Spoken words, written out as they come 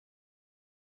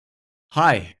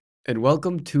Hi, and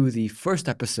welcome to the first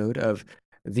episode of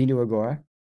The New Agora.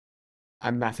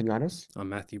 I'm Matthew Llanos. I'm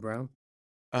Matthew Brown.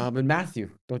 And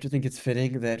Matthew, don't you think it's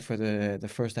fitting that for the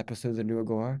first episode of The New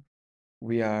Agora,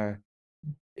 we are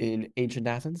in ancient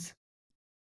Athens,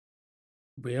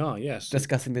 We are, yes,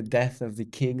 discussing the death of the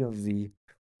king of the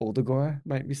old Agora,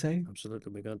 might we say?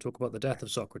 absolutely. We're going to talk about the death of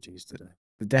Socrates today.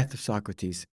 The death of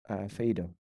Socrates, Phaedo.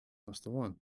 That's the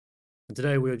one. And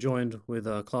today we are joined with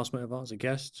a classmate of ours, a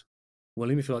guest.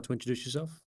 William, if you'd like to introduce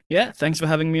yourself. Yeah, thanks for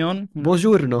having me on.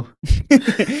 Buongiorno.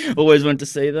 Always want to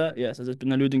say that. Yes, as I've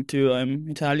been alluding to, I'm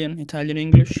Italian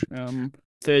English.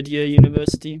 Third year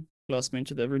university, classmate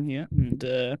with everyone here,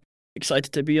 and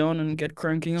excited to be on and get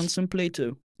cranking on some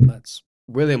Plato. Let's.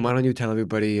 William, why don't you tell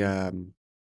everybody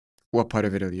what part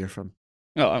of Italy you're from?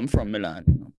 Oh, I'm from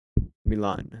Milan.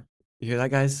 Milan. You hear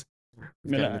that, guys?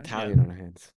 We've got an Milan, Italian on our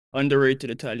hands. Underrated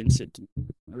Italian city.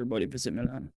 Everybody visit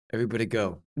Milan. Everybody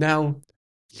go. Now,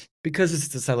 because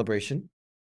it's a celebration,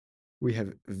 we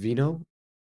have vino.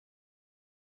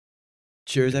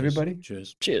 Cheers, everybody.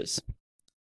 Cheers. Cheers.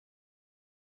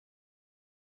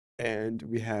 And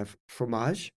we have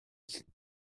fromage.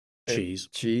 and Cheese.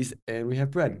 Cheese, and we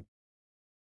have bread.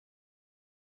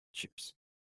 Cheers.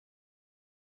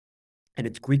 And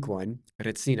it's Greek wine,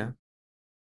 Retsina.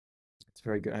 It's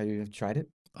very good. Have you tried it?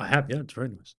 I have, yeah, it's very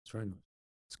nice. It's very nice.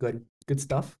 It's good. Good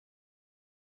stuff.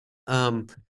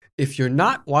 If you're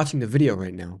not watching the video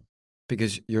right now,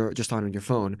 because you're just on your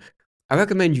phone, I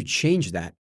recommend you change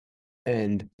that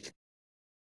and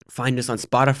find us on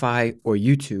Spotify or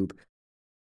YouTube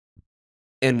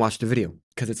and watch the video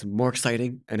because it's more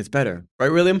exciting and it's better. Right,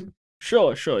 William?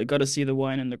 Sure. You got to see the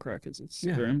wine and the crackers. It's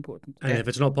Yeah. very important. And Yeah. if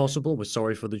it's not possible, we're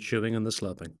sorry for the chewing and the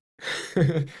slurping.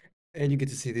 And you get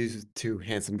to see these two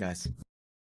handsome guys,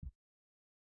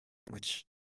 which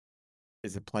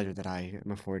is a pleasure that I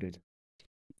am afforded.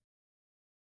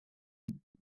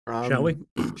 Shall we?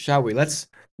 Shall we? Let's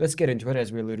get into it.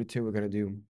 As we alluded to, we're gonna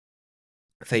do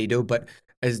Phaedo, but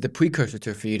as the precursor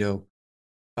to Phaedo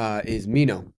is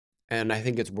Meno, and I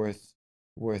think it's worth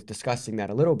discussing that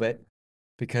a little bit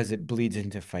because it bleeds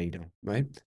into Phaedo, right?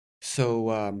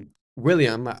 So,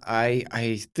 William,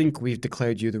 I think we've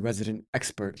declared you the resident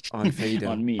expert on Phaedo.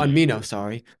 On Meno. On Meno,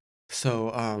 sorry.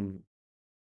 So,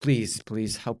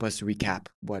 please help us recap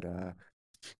what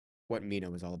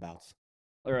Meno is all about.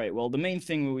 All right. Well, the main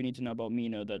thing we need to know about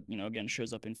Meno that, again,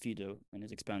 shows up in Phaedo and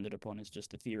is expanded upon is just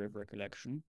the theory of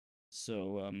recollection.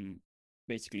 So,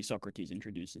 basically, Socrates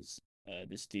introduces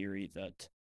this theory that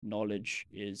knowledge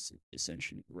is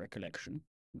essentially recollection.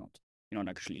 You're not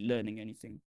actually learning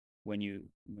anything. When you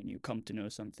come to know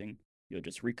something, you're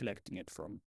just recollecting it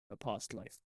from a past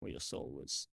life where your soul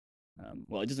was.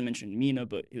 Well, it doesn't mention Meno,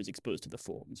 but he was exposed to the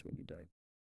forms when he died.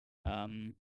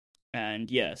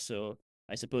 And yeah, so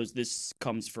I suppose this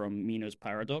comes from Meno's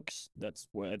paradox. That's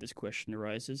where this question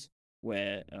arises,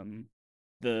 where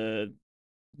the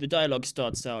dialogue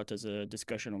starts out as a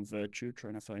discussion on virtue,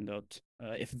 trying to find out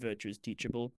if virtue is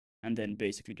teachable, and then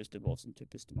basically just evolves into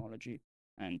epistemology.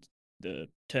 And the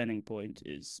turning point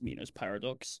is Meno's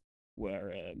paradox,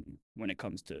 where when it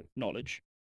comes to knowledge,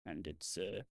 and it's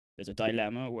there's a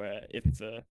dilemma where if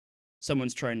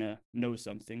someone's trying to know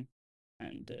something,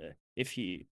 and if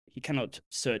he cannot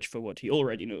search for what he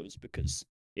already knows, because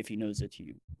if he knows it,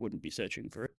 he wouldn't be searching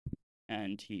for it.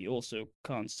 And he also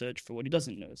can't search for what he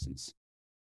doesn't know, since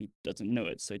he doesn't know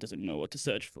it, so he doesn't know what to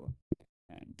search for.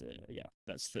 And yeah,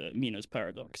 that's the Meno's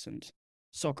paradox. And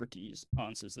Socrates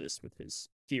answers this with his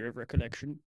theory of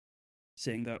recollection,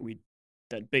 saying that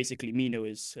basically Meno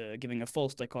is giving a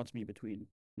false dichotomy between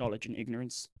knowledge and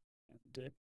ignorance.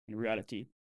 And in reality,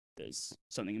 there's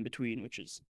something in between, which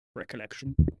is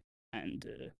recollection, and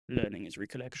learning is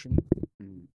recollection,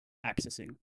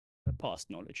 accessing past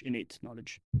knowledge, innate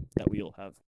knowledge that we all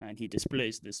have. And he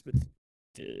displays this with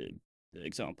the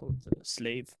example of the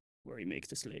slave, where he makes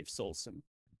the slave solve some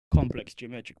complex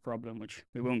geometric problem, which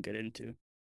we won't get into,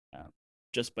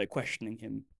 just by questioning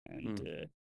him and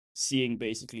seeing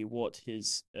basically what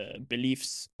his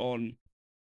beliefs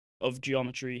of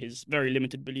geometry, his very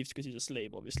limited beliefs, because he's a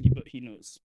slave, obviously, but he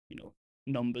knows,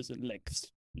 numbers and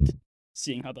lengths, and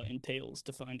seeing how that entails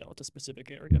to find out a specific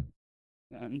area.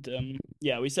 And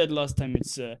yeah, we said last time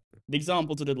the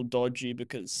example's a little dodgy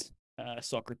because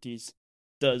Socrates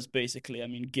does basically,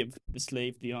 give the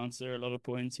slave the answer a lot of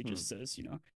points. He just says,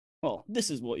 well, this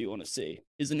is what you want to say,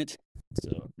 isn't it?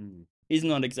 So he's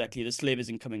not exactly, the slave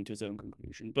isn't coming to his own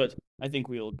conclusion, but I think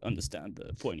we all understand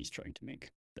the point he's trying to make,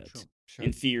 that Sure.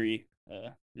 in theory,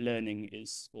 learning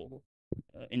is all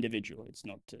individual. It's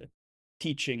not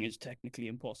teaching is technically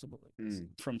impossible.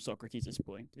 From Socrates'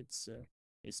 point, it's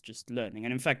It's just learning.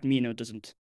 And in fact, Meno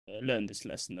doesn't learn this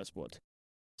lesson. That's what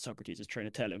Socrates is trying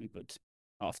to tell him. But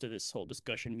after this whole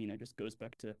discussion, Meno just goes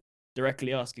back to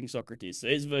directly asking Socrates, so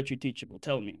is virtue teachable?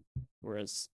 Tell me.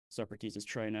 Whereas Socrates is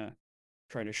trying to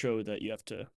show that you have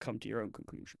to come to your own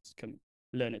conclusions, come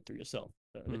learn it through yourself.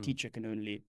 The teacher can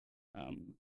only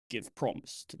give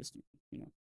promise to the student. You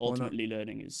know, ultimately,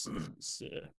 learning is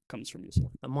comes from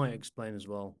yourself. That might explain as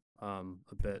well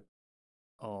a bit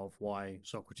of why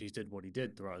Socrates did what he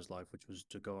did throughout his life, which was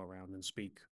to go around and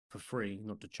speak for free,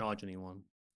 not to charge anyone,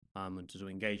 and to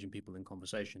engage in people in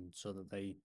conversation, so that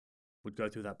they would go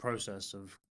through that process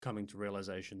of coming to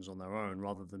realizations on their own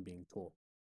rather than being taught.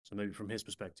 So maybe from his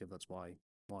perspective, that's why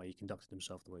he conducted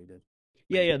himself the way he did.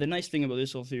 Yeah. The nice thing about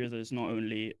this whole theory is that it's not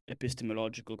only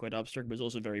epistemological, quite abstract, but it's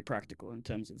also very practical in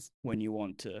terms of when you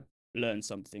want to learn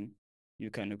something,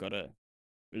 you kind of gotta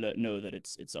know that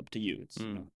it's up to you. It's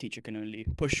you know, teacher can only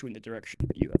push you in the direction,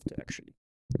 but you have to actually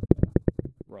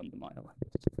run the mile.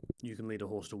 You can lead a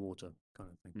horse to water,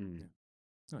 kind of thing. Yeah.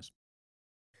 Nice.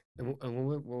 And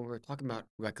when we're talking about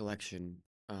recollection,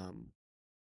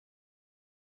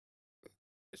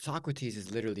 Socrates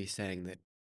is literally saying that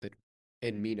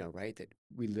in Meno, right, that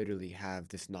we literally have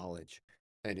this knowledge,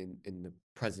 and in the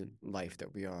present life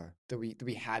that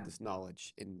we had this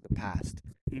knowledge in the past,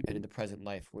 and in the present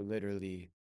life we're literally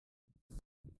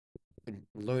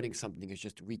learning something is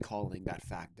just recalling that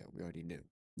fact that we already knew.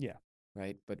 Yeah.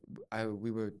 Right. But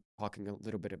we were talking a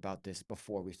little bit about this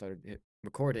before we started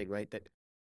recording, right? That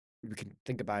we can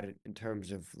think about it in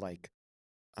terms of like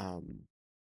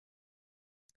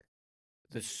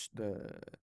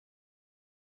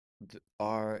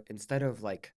our, instead of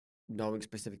like knowing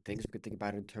specific things, we could think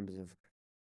about it in terms of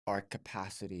our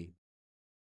capacity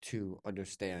to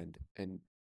understand and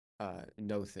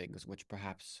know things, which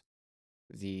perhaps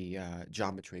the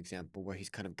geometry example where he's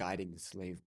kind of guiding the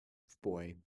slave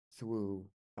boy through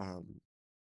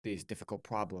this difficult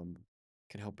problem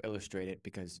can help illustrate it,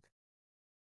 because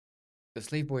the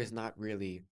slave boy is not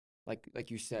really like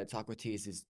you said, Socrates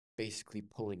is basically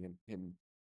pulling him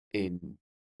in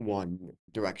one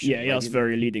direction. Yeah, he asks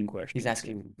very leading questions. He's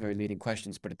asking very leading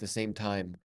questions, but at the same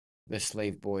time, the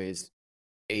slave boy is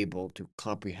able to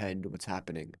comprehend what's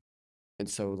happening. And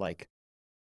so, like,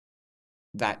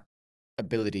 that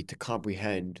ability to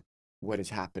comprehend what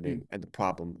is happening and the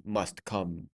problem must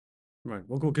come. Right.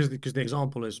 Well, cool, because the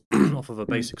example is off of a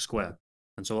basic square.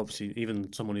 And so obviously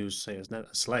even someone who's, say, a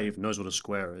slave knows what a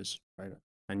square is, right?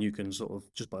 And you can sort of,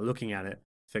 just by looking at it,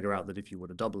 figure out that if you were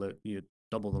to double it, you'd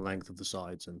double the length of the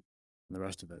sides and the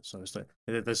rest of it. So it's like,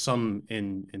 there's some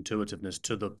intuitiveness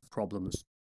to the problems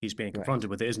he's being confronted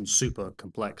with. It isn't super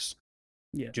complex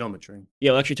geometry.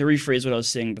 Yeah, well, actually, to rephrase what I was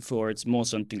saying before, it's more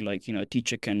something like, you know, a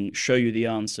teacher can show you the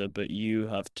answer, but you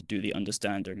have to do the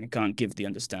understanding. You can't give the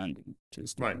understanding to the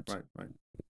student.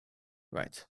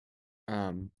 Right.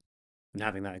 And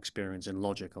having that experience in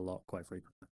logic a lot, quite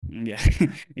frequently. Yeah,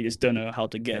 you just don't know how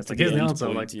to get to the end answer.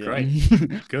 point. Like, Yeah.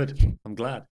 great, good. I'm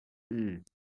glad. Mm.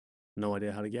 No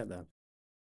idea how to get there.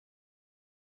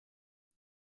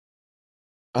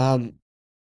 And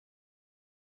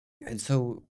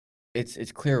so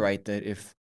it's clear, right, that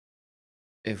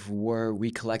if we're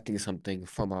recollecting something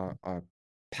from our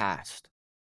past,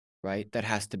 right, that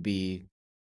has to be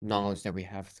knowledge that we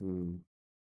have through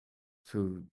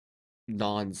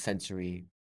non-sensory,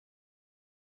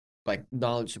 like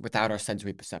knowledge without our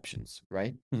sensory perceptions,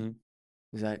 right? Mhm.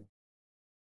 Is that?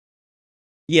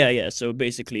 Yeah. So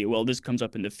basically, well, this comes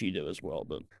up in the Phaedo as well,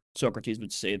 but Socrates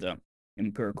would say that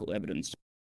empirical evidence,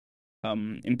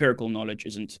 empirical knowledge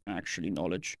isn't actually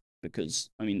knowledge, because,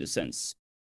 I mean, the sense,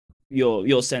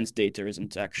 your sense data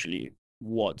isn't actually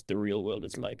what the real world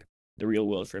is like. The real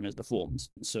world for him is the forms.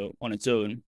 So on its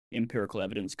own, empirical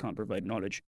evidence can't provide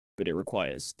knowledge, but it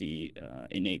requires the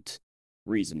innate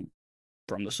reason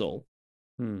from the soul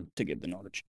to give the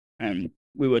knowledge. And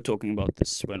we were talking about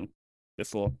this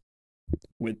before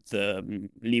with the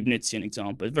Leibnizian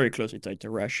example. It's very closely tied to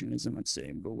rationalism, I'd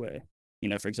say, but where, you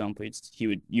know, for example,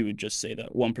 you would just say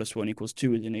that 1 + 1 =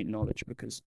 2 is innate knowledge,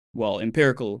 because while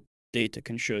empirical data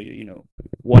can show you, you know,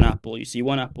 one apple, you see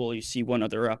one apple, you see one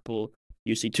other apple,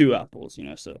 you see two apples, you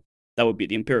know, so that would be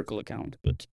the empirical account.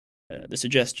 But the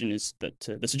suggestion is that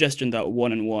the suggestion that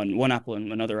one apple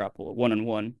and another apple, 1 and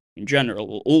 1 in general,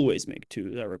 will always make 2,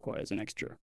 that requires an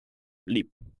extra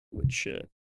leap, which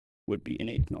would be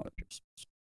innate knowledge.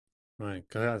 Right,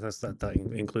 because that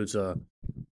includes an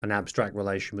abstract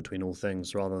relation between all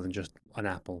things rather than just an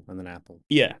apple and an apple.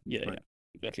 Yeah.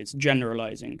 Exactly. It's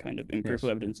generalizing kind of empirical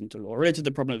evidence into law, related to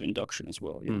the problem of induction as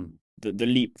well. Yeah. The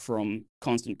leap from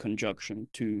constant conjunction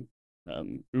to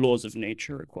laws of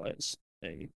nature requires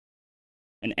a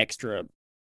an extra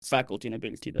faculty and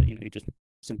ability that you just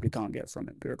simply can't get from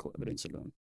empirical evidence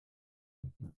alone.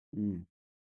 Mm.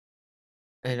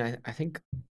 And I think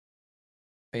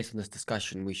based on this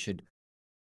discussion, we said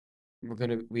we're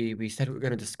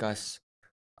gonna discuss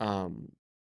um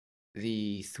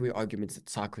the three arguments that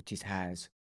Socrates has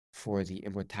for the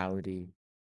immortality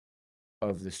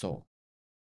of the soul.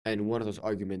 And one of those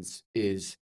arguments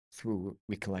is through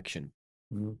recollection.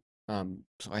 Mhm.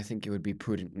 So I think it would be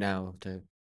prudent now to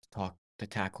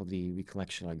tackle the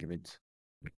recollection argument.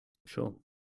 Sure.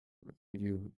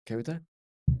 You okay with that?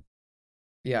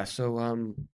 Yeah,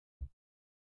 so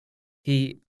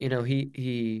he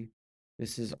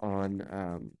this is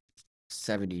on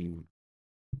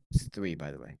 73,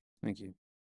 by the way. Thank you.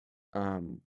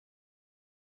 Um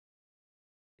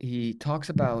he talks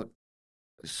about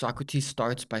Socrates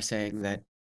starts by saying that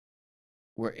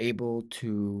we're able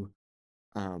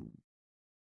um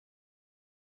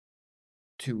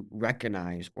to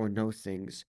recognize or know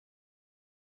things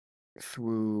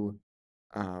through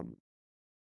um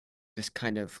this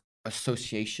kind of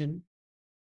association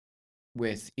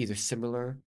with either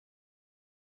similar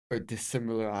or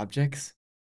dissimilar objects,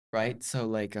 right? So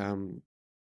like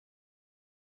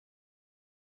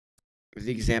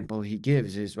the example he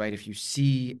gives is right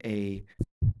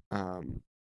um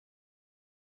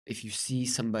if you see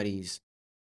somebody's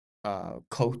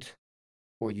coat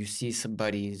or you see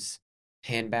somebody's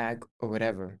handbag or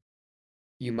whatever,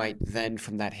 you might then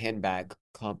from that handbag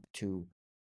come to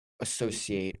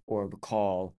associate or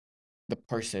recall the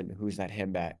person who's that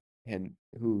handbag and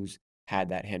who's had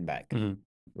that handbag, Mhm.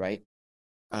 right?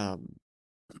 And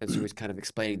so he's kind of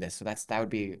explaining this. So that would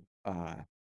be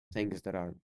things that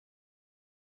are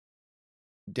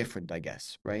different, I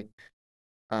guess, right?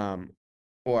 Um,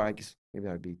 or I guess maybe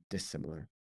that would be dissimilar.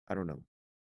 I don't know.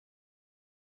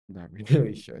 I'm not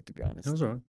really sure to be That honest. was all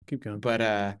right. Keep going.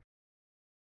 But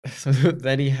so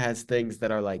then he has things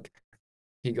that are like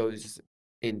he goes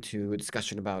into a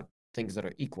discussion about things that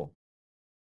are equal,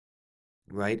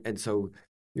 right? And so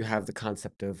you have the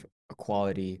concept of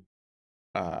equality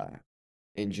uh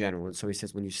in general. And so he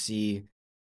says when you see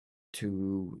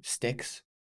two sticks,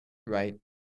 right?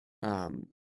 Um,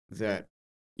 that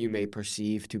you may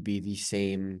perceive to be the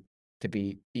same, to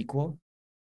be equal.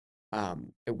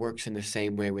 It works in the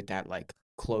same way with that like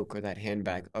cloak or that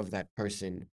handbag of that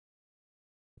person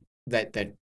that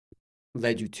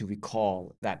led you to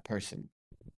recall that person.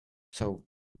 So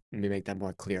let me make that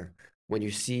more clear. When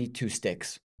you see two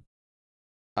sticks,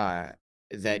 uh,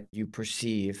 that you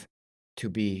perceive to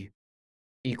be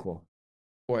equal,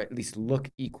 or at least look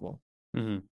equal,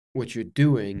 Hmm. what you're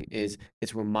doing is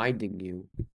it's reminding you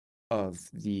of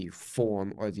the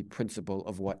form or the principle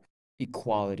of what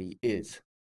equality is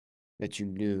that you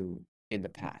knew in the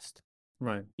past.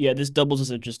 Right. Yeah, this doubles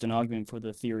as just an argument for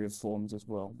the theory of forms as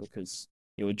well, because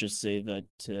it would just say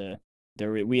that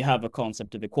we have a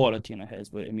concept of equality in our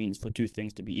heads, where it means for two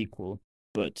things to be equal,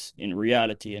 but in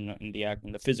reality, and in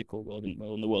the physical world, in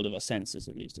the world of our senses,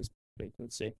 at least, as Plato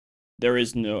would say, there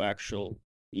is no actual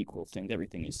equal thing.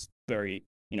 Everything is very,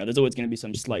 there's always going to be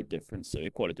some slight difference. So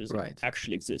equality doesn't Right.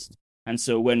 actually exist. And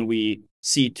so when we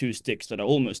see two sticks that are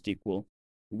almost equal,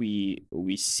 we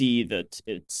see that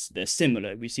they're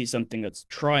similar. We see something that's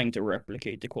trying to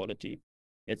replicate equality.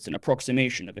 It's an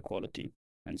approximation of equality,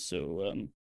 and so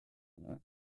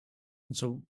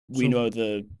So we know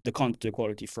the concept of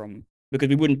equality from, because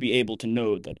we wouldn't be able to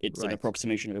know that it's an Right.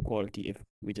 approximation of equality if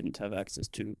we didn't have access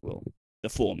to the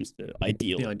forms, the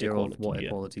ideal the idea equality. of what Yeah.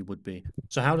 equality would be.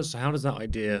 So how does that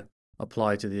idea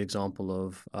apply to the example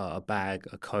of a bag,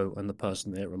 a coat, and the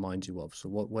person that it reminds you of? So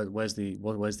where's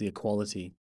the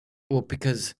equality? Well,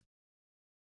 because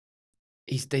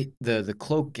the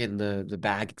cloak in the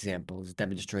bag example is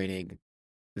demonstrating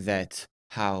that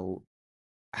how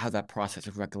that process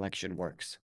of recollection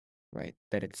works, right?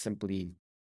 That it's the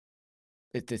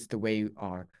way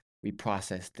we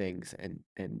process things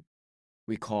and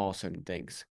recall certain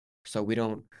things. So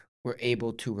we're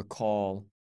able to recall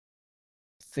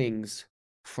things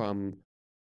from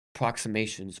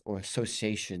approximations or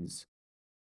associations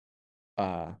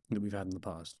That we've had in the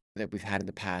past. that we've had in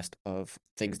the past of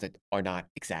things that are not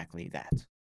exactly that.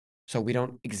 So we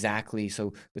don't exactly,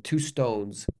 so the two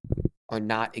stones are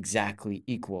not exactly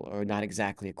equal or not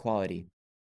exactly equality,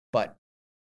 but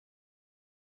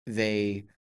they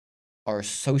are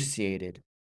associated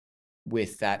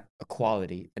with that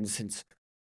equality. And since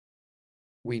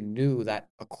we knew that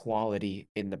equality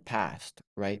in the past,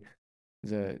 right?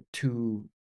 The two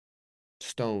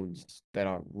stones that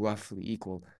are roughly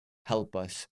equal help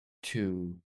us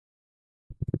to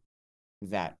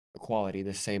that equality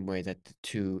the same way that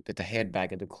the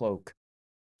handbag and the cloak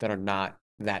that are not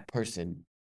that person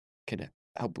can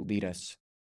help lead us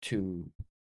to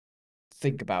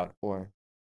think about or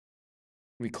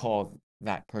recall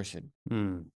that person.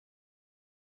 Hmm.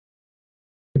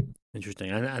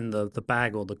 Interesting. And the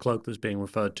bag or the cloak that's being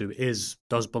referred to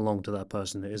does belong to that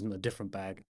person. It isn't a different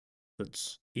bag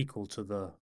that's equal to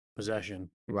the possession,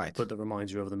 Right. but that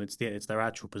reminds you of them. It's their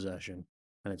actual possession,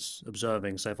 and it's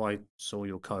observing. So if I saw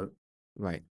your coat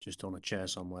Right. just on a chair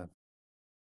somewhere,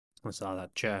 I saw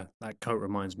that coat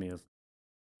reminds me of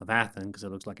Athens because it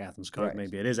looks like Athens' coat. Right.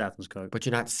 Maybe it is Athens' coat. But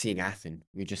you're not seeing Athen.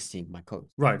 You're just seeing my coat.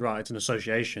 Right. It's an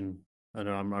association, and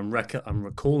I'm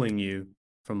recalling you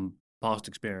from past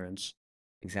experience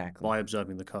Exactly. by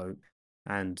observing the coat,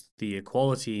 and the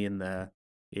equality in there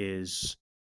is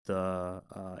the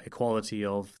equality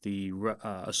of the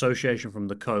association from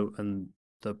the coat and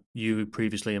the you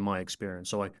previously in my experience.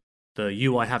 So the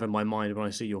you I have in my mind when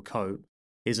I see your coat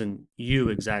isn't you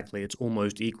exactly. It's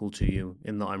almost equal to you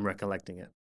in that I'm recollecting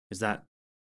it. Is that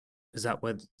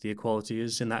where the equality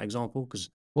is in that example?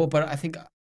 Well, but I think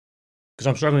Because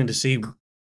I'm struggling to see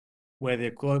where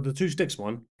the two sticks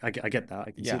one. I get that.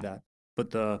 I can see Yeah. that.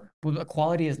 But well,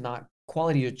 equality is not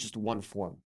quality is just one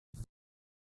form.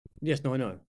 yes, no, I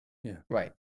know. Yeah.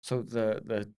 Right. So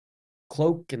the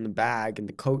cloak and the bag and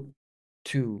the coat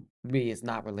to me is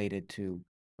not related to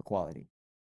equality.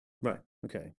 Right.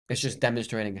 Okay. I It's just see.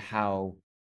 demonstrating how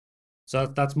So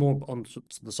that's more on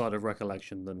the side of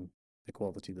recollection than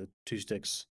equality. The two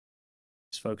sticks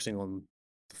is focusing on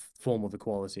the form of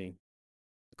equality.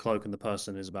 The cloak and the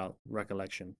person is about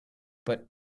recollection. but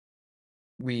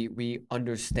we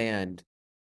understand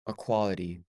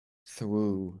equality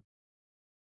through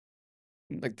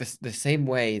like the same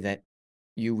way that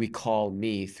you recall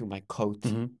me through my coat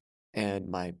Mm-hmm. and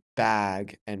my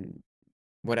bag and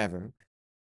whatever.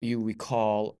 You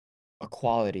recall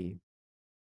equality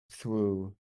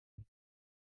through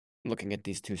looking at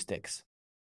these two sticks.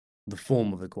 The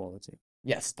form of equality.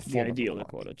 Yes, the The form of ideal equality.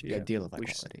 equality, The yeah. ideal of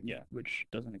Which, equality. which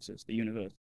doesn't exist. The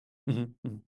universe.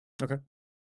 Mm-hmm. Okay.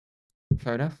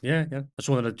 Fair enough? Yeah. I just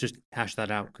wanted to just hash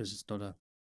that out because it's not I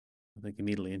think,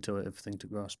 immediately intuitive thing to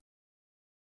grasp.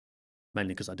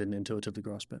 Mainly because I didn't intuitively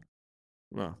grasp it.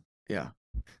 Well, yeah.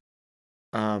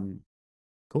 Um,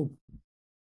 Cool.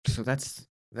 so that's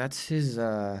his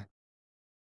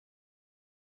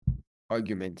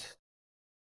argument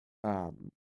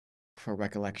for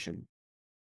recollection.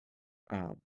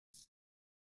 Um,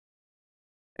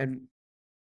 and Do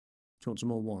you want some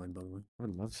more wine, by the way? I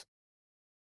would love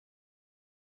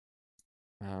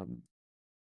some.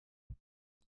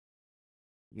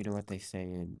 You know what they say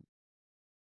in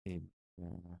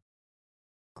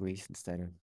Greece instead of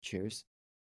cheers?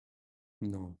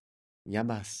 No.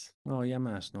 Yamas. Oh,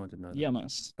 yamas. No, I didn't know that.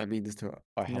 Yamas. That means to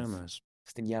our health. Yamas.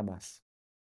 Sten yamas.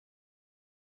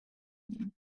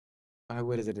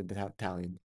 What is it in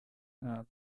Italian? Well,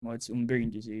 it's un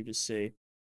brindisi. You just say.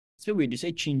 It's a bit weird. You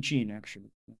say chin chin,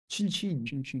 actually. Chin chin.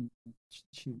 Chin chin. Chin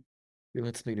chin. We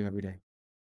learn something new every day.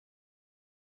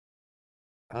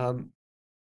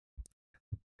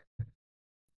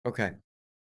 Okay.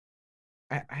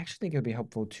 I actually think it would be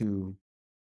helpful to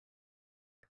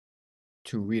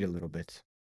read a little bit.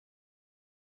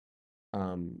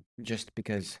 Just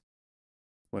because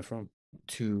Where from?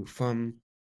 from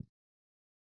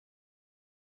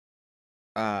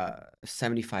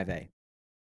 75A.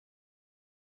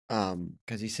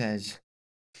 Because he says,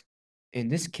 in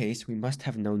this case, we must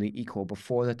have known the equal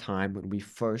before the time when we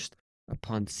first,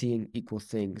 upon seeing equal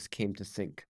things, came to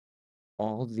think.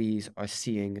 All these are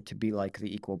seeing to be like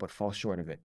the equal, but fall short of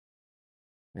it.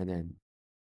 And then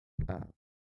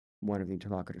one of the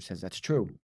interlocutors says, that's true.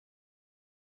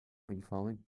 Are you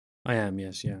following? I am,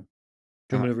 yes, yeah.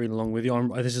 Do you want me to read along with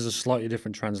you? This is a slightly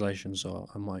different translation, so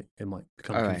it might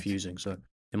become All right. confusing. So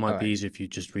it might All be right. easier if you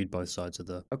just read both sides of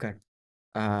the. Okay.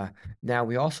 Now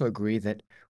we also agree that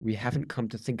we haven't come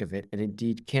to think of it, and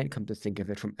indeed can't come to think of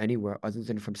it from anywhere other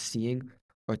than from seeing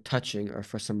or touching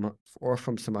or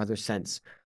from some other sense.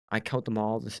 I count them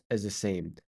all as the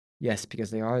same. Yes, because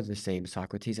they are the same,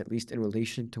 Socrates, at least in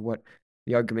relation to what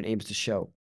the argument aims to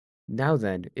show. Now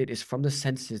then, it is from the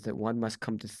senses that one must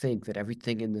come to think that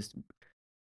everything in this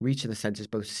reach of the senses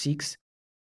both seeks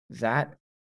that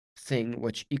thing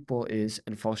which equal is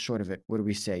and falls short of it. What do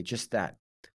we say? Just that.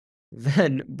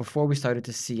 Then, before we started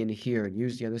to see and hear and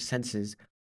use the other senses,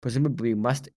 presumably we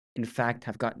must in fact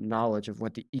have gotten knowledge of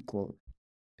what the equal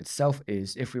itself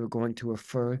is if we were going to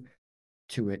refer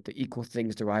to it the equal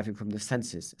things deriving from the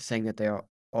senses, saying that they are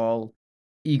all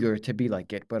eager to be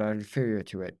like it, but are inferior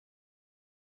to it.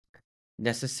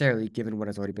 Necessarily, given what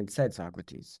has already been said,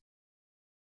 Socrates.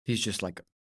 He's just like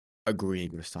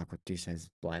agreeing with Socrates as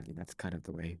blindly. That's kind of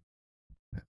the way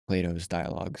Plato's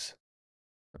dialogues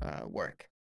work.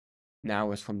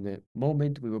 Now, it's from the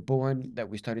moment we were born that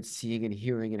we started seeing and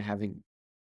hearing and having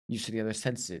use of the other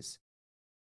senses.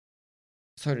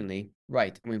 Certainly,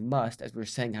 right, and we must, as we were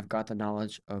saying, have got the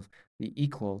knowledge of the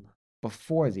equal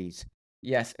before these.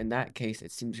 Yes, in that case,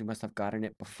 it seems we must have gotten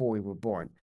it before we were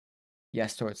born.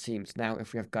 Yes, so it seems. Now,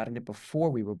 if we have gotten it before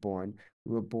we were born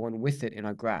with it in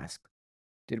our grasp.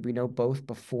 Did we know both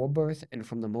before birth and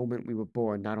from the moment we were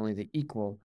born, not only the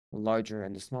equal, the larger,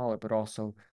 and the smaller, but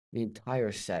also the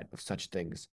entire set of such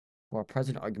things? For our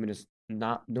present argument is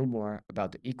not no more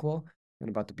about the equal than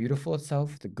about the beautiful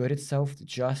itself, the good itself, the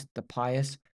just, the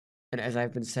pious, and as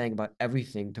I've been saying, about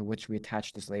everything to which we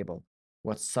attach this label,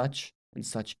 what such and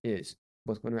such is,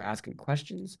 both when we're asking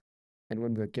questions and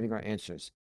when we're giving our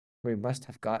answers. We must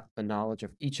have got the knowledge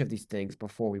of each of these things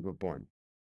before we were born.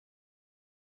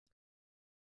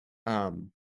 Um,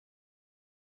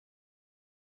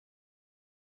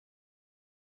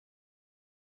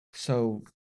 so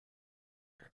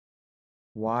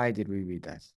why did we read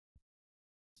that?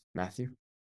 Matthew?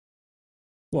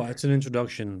 Well, it's an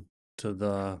introduction to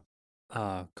the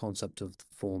concept of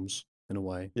forms in a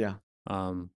way, Yeah.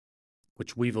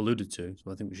 which we've alluded to.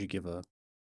 So I think we should give a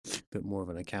bit more of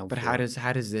an account. But for how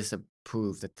it. does this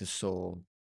prove that the soul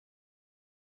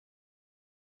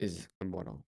is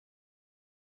immortal?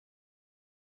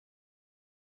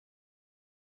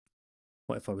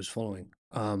 What if I was following?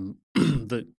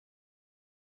 That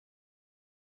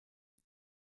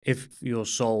if your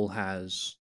soul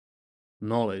has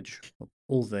knowledge of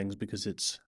all things because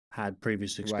it's had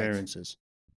previous Right. experiences,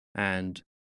 and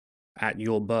at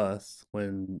your birth,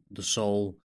 when the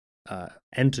soul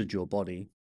entered your body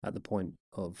at the point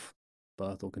of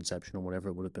birth or conception or whatever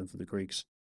it would have been for the Greeks,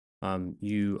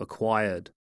 you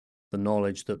acquired the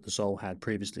knowledge that the soul had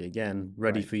previously, again,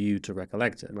 ready Right. for you to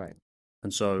recollect it. Right.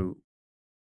 And so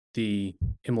the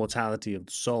immortality of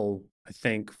the soul, I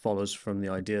think, follows from the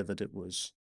idea that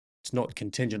it's not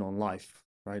contingent on life,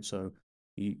 right? So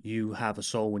you have a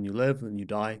soul when you live and you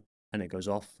die, and it goes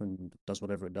off and does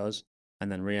whatever it does, and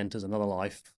then re-enters another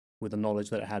life with the knowledge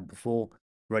that it had before,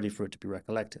 ready for it to be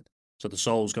recollected. So the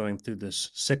soul's going through this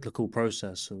cyclical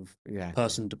process of Exactly.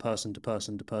 person to person to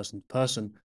person to person to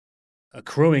person,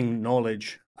 accruing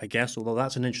knowledge, I guess, although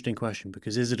that's an interesting question,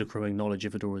 because is it accruing knowledge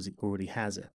if it already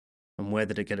has it? And where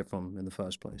did it get it from in the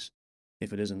first place?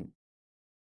 If it isn't.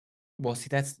 Well, see,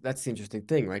 that's the interesting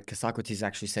thing, right? Because Socrates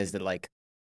actually says that like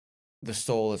the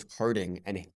soul is hurting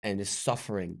and is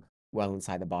suffering well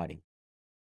inside the body.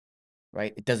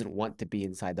 Right? It doesn't want to be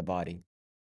inside the body.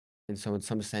 And so in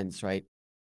some sense, right,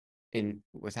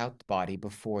 without the body,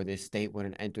 before this state when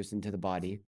it enters into the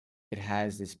body, it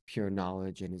has this pure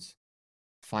knowledge and is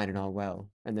fine and all well.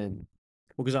 And then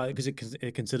Well, because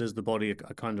it considers the body a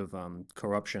kind of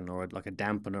corruption or like a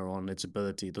dampener on its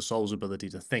ability, the soul's ability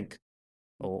to think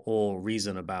or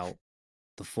reason about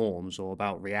the forms or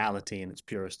about reality in its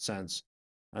purest sense,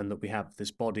 and that we have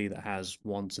this body that has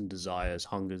wants and desires,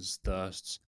 hungers,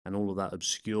 thirsts, and all of that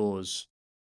obscures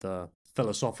the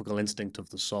philosophical instinct of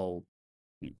the soul.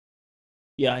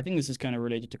 Yeah, I think this is kind of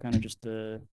related to kind of just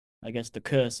I guess, the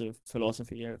curse of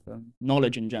philosophy, of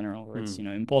knowledge in general, where it's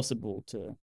impossible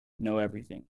to know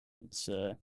everything. It's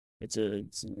an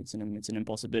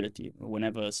impossibility.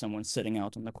 Whenever someone's setting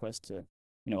out on the quest to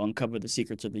uncover the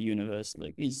secrets of the universe,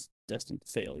 like, he's destined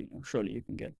to fail. Surely you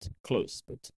can get close,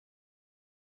 but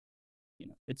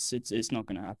it's not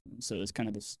going to happen. So there's kind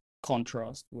of this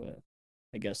contrast where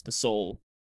I guess the soul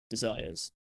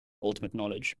desires ultimate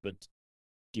knowledge, but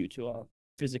due to our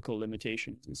physical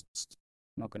limitations, it's just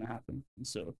not going to happen. And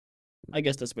so I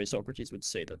guess that's why Socrates would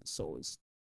say that the soul is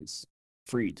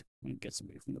freed when it gets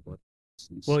away from the body.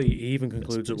 Well, he even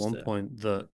concludes at one point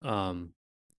that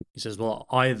he says, well,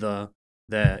 either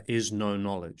there is no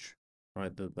knowledge,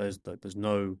 right? That there's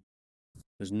no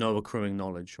accruing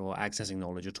knowledge or accessing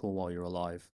knowledge at all while you're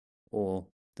alive, or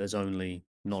there's only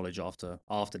knowledge after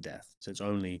death. So it's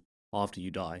only after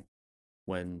you die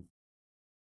when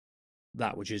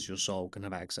that which is your soul can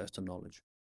have access to knowledge,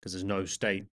 because there's no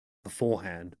state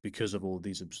beforehand because of all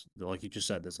these, like you just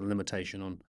said, there's a limitation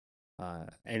on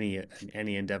any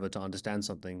endeavor to understand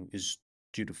something is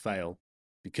due to fail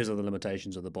because of the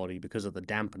limitations of the body, because of the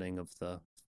dampening of the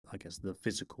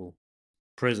physical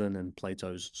prison in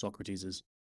Socrates'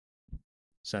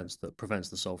 sense that prevents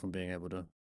the soul from being able to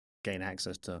gain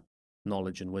access to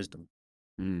knowledge and wisdom.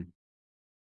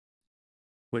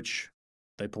 Which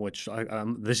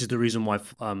this is the reason why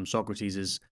Socrates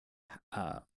is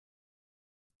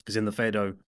because in the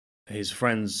Phaedo, his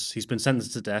friends, he's been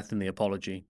sentenced to death in the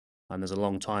Apology, and there's a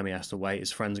long time he has to wait.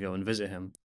 His friends go and visit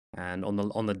him, and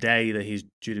on the day that he's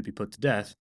due to be put to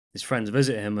death, his friends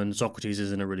visit him, and Socrates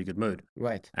is in a really good mood.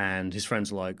 Right. And his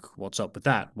friends are like, "What's up with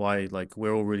that? Why, like,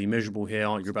 we're all really miserable here.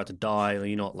 Aren't you about to die? Are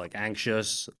you not like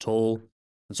anxious at all?"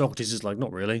 And Socrates is like,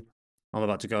 "Not really. I'm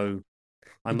about to go."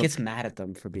 He gets mad at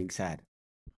them for being sad.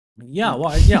 Yeah,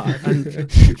 well, yeah, and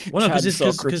well, Chad because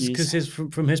Socrates. his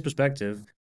from his perspective,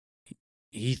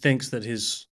 he thinks that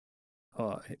his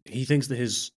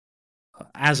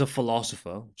as a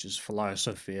philosopher, which is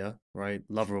philosophia, right,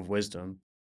 lover of wisdom,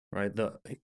 right, that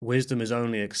wisdom is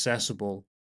only accessible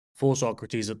for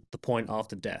Socrates at the point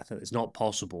after death. That it's not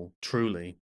possible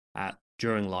truly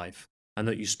during life, and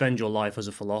that you spend your life as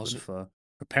a philosopher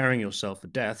preparing yourself for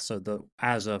death, so that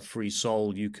as a free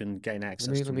soul you can gain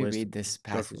access to Let me wisdom. read this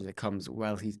passage that comes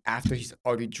after he's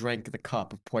already drank the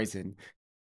cup of poison,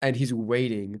 and he's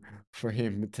waiting for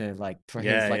him to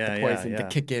the poison to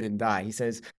kick in and die. He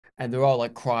says, and they're all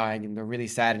like crying and they're really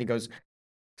sad, and he goes,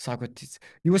 "Socrates,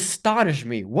 you astonish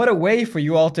me. What a way for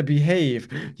you all to behave.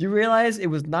 You realize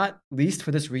it was not least for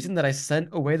this reason that I sent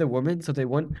away the woman so they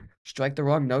wouldn't strike the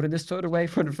wrong note in this sort of way.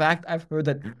 For in fact, I've heard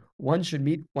that one should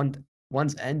meet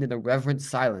one's end in a reverent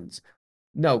silence.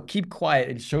 No, keep quiet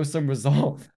and show some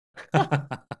resolve." Oh,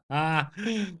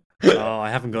 I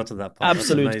haven't got to that part.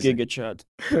 Absolute That's amazing. Giga Chad.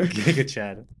 Giga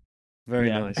Chad. Very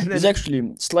Yeah. nice. There's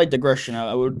actually slight digression.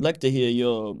 I would like to hear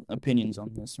your opinions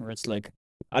on this, where it's like,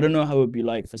 I don't know how it would be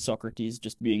like for Socrates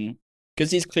just being,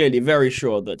 because he's clearly very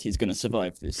sure that he's going to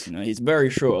survive this. You know, he's very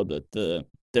sure that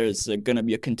there's going to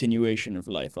be a continuation of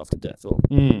life after death, or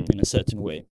in a certain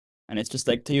way. And it's just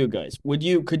like, to you guys,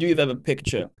 could you have ever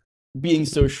picture being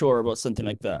so sure about something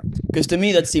like that? Because to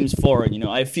me that seems foreign. You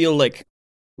know, I feel like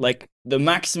the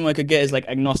maximum I could get is like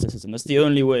agnosticism. That's the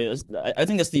only way. I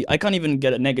think I can't even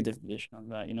get a negative position on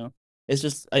that, you know? It's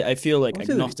just, I feel like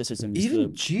agnosticism is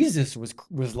even Jesus was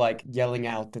like yelling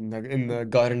out in the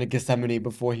Garden of Gethsemane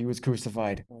before he was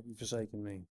crucified. Why have you forsaken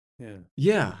me? Yeah.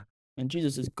 Yeah. and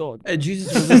Jesus is God. And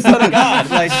Jesus was the Son of God.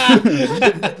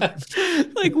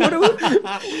 Like what are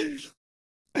we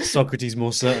Socrates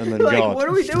more certain than like, God. what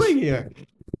are we doing here?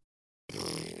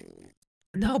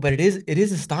 No, but it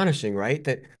is astonishing, right?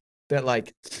 That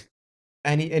like,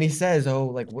 and he says, oh,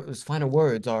 like his final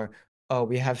words are, "Oh,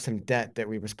 we have some debt that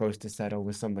we were supposed to settle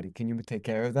with somebody. Can you take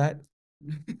care of that?"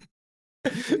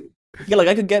 Yeah, like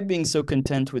I could get being so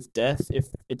content with death if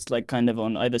it's like kind of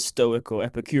on either Stoic or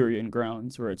Epicurean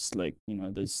grounds, where it's like, you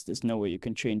know, there's no way you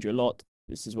can change your lot.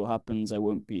 This is what happens.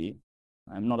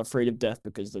 I'm not afraid of death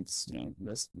because it's, you know,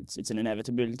 it's an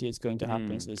inevitability. It's going to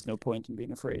happen. So there's no point in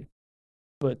being afraid.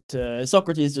 But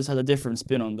Socrates just has a different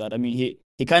spin on that. I mean,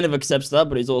 he kind of accepts that,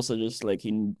 but he's also just like,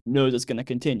 he knows it's going to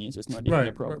continue, so it's not even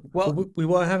a problem. Well, we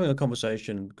were having a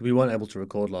conversation. We weren't able to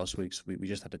record last week, so we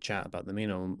just had a chat about the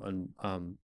Meno,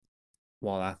 and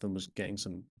while Athen was getting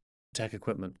some tech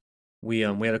equipment, we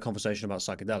had a conversation about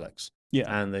psychedelics. Yeah.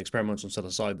 And the experiments on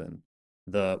psilocybin,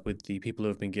 with the people who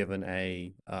have been given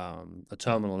a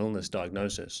terminal illness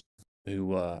diagnosis, who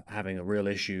were having a real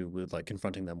issue with like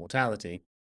confronting their mortality.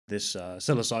 This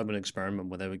psilocybin experiment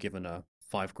where they were given a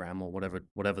 5 gram or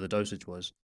whatever the dosage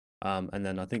was, and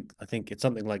then I think it's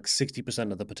something like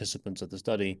 60% of the participants of the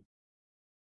study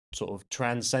sort of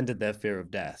transcended their fear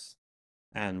of death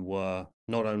and were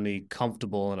not only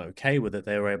comfortable and okay with it,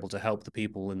 they were able to help the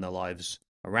people in their lives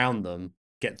around them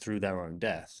get through their own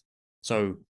death.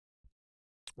 So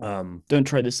don't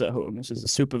try this at home. This is a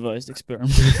supervised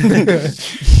experiment.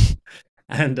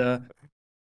 And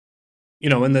you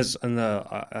know,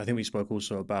 I think we spoke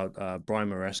also about Brian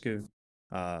Marescu,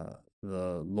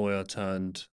 the lawyer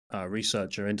turned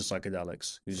researcher into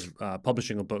psychedelics, who's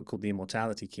publishing a book called The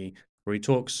Immortality Key, where he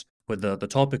talks with the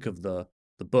topic of the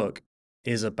book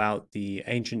is about the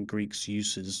ancient Greeks'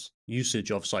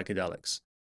 usage of psychedelics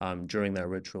during their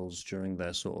rituals, during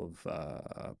their sort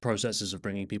of processes of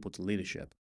bringing people to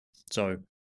leadership. So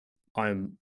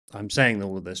I'm saying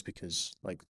all of this because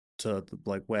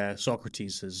where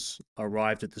Socrates has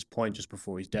arrived at this point just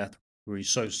before his death, where he's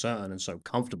so certain and so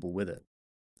comfortable with it,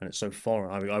 and it's so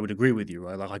foreign. I would agree with you,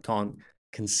 right? Like I can't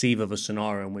conceive of a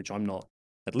scenario in which I'm not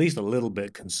at least a little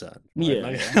bit concerned.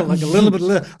 Right? Yeah, like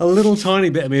a little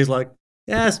tiny bit of me is like,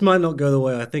 yeah, this might not go the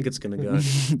way I think it's going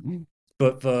to go.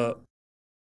 But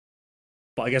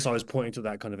I guess I was pointing to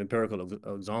that kind of empirical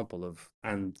example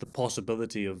and the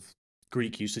possibility of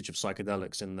Greek usage of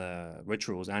psychedelics in their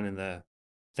rituals and in their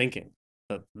thinking,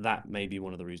 that may be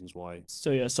one of the reasons why.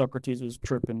 So yeah, Socrates was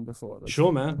tripping before.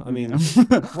 Sure, man. I mean,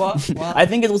 I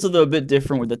think it's also a bit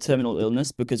different with the terminal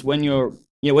illness, because when you're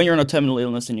in a terminal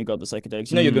illness and you got the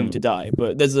psychedelics, you know you're going to die.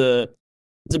 But there's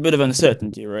it's a bit of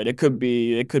uncertainty, right? It could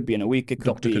be in a week. It could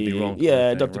Doctor be could be wrong kind of yeah,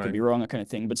 thing, doctor could right? be wrong, that kind of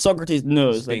thing. But Socrates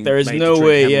knows like being there is made to no drink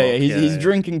way. Yeah, hemlock, he's yeah.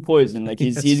 drinking poison. Like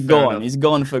he's Yes, fair gone. enough. He's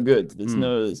gone for good. There's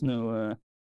Mm.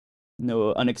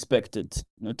 no unexpected,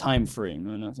 no time frame,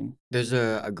 no nothing. There's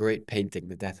a great painting,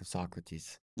 The Death of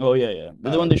Socrates. Oh yeah.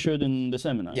 The one Uh, they showed in the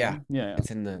seminar. Yeah, Yeah.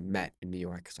 it's in the Met in New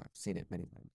York, so I've seen it many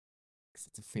times. 'Cause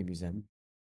it's a free museum.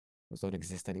 Those don't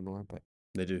exist anymore, but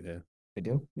They do here. they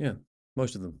do. Yeah,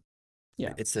 most of them.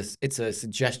 Yeah. It's a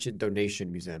suggestion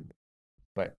donation museum,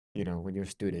 but you know when you're a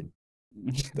student,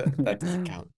 that doesn't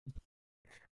count.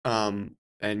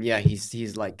 And yeah,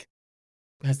 he's like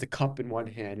has the cup in one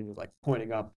hand and he's like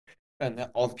pointing up, and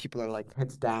all the people are like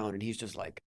heads down, and he's just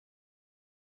like,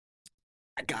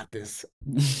 I got this.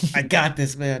 I got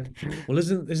this, man. Well,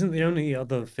 isn't the only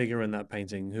other figure in that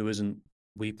painting who isn't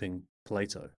weeping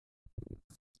Plato?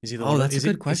 Is he the Oh, one? that's a good Is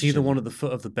he the question. one at the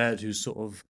foot of the bed who's sort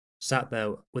of sat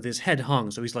there with his head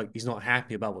hung? So he's like he's not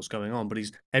happy about what's going on, but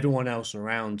he's everyone else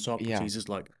around Socrates is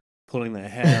like pulling their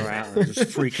hair out and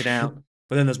just freaking out.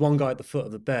 But then there's one guy at the foot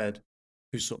of the bed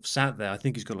who's sort of sat there. I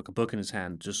think he's got like a book in his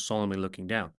hand, just solemnly looking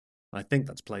down. I think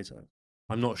that's Plato.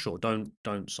 I'm not sure. Don't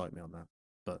cite me on that.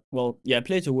 But Well, yeah,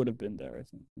 Plato would have been there, I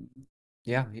think.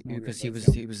 Yeah, More because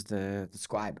realistic. he was the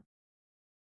scribe,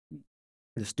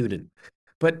 the student.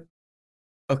 But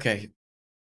okay,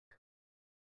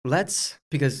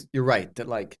 because you're right that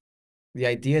like the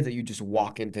idea that you just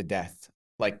walk into death,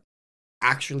 like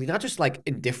actually not just like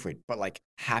indifferent, but like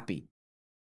happy,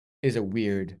 is a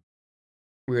weird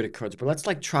occurrence. But let's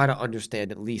like try to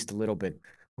understand at least a little bit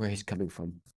where he's coming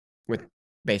from, with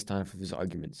based on his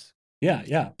arguments. yeah,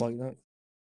 like that.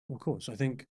 Of course, I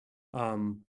think.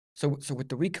 So with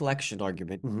the recollection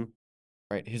argument, Mhm.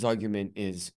 right? His argument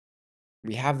is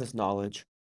we have this knowledge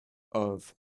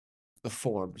of the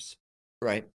forms,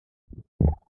 right?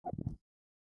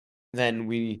 Then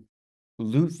we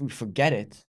forget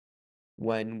it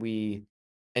when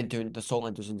the soul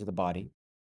enters into the body,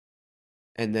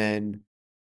 and then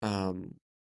um,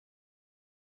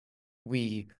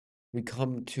 we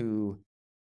come to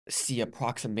see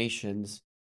approximations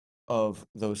of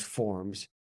those forms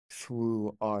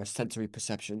through our sensory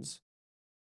perceptions,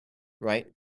 right?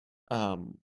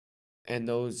 Um, and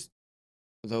those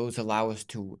allow us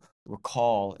to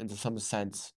recall, into some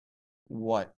sense,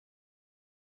 what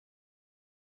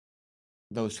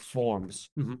those forms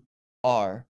Mhm.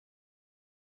 are.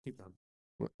 Keep going.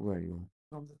 Where are you?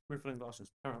 No, I'm just refilling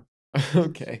glasses. Carry on.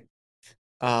 Okay.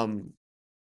 Um,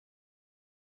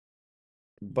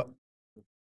 but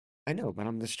I know, but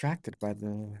I'm distracted by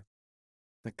the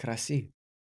krasi.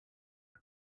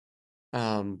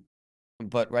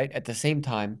 But right at the same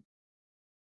time,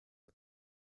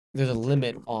 there's a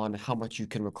limit on how much you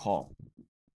can recall,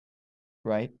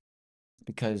 right?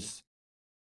 Because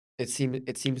it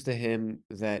seems to him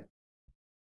that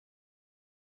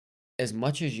as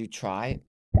much as you try,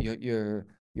 your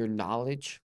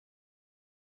knowledge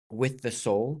with the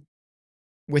soul,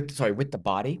 with the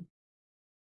body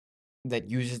that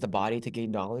uses the body to gain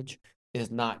knowledge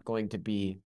is not going to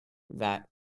be that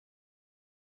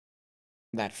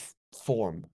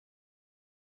form,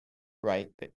 right?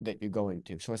 That you're going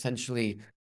to. So essentially,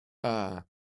 uh,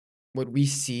 what we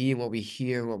see and what we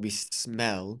hear and what we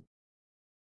smell,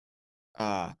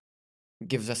 uh,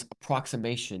 gives us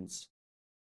approximations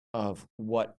of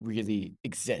what really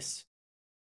exists,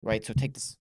 right? So take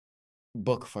this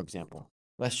book, for example.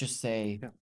 Let's just say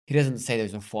Yeah. he doesn't say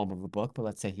there's a form of a book, but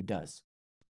let's say he does.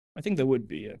 I think there would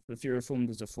be, yeah. The theory of form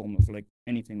is a form of like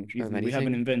anything which Of even we haven't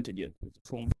anything? invented yet. It's a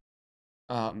form.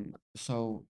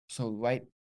 So right,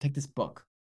 take this book,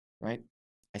 right?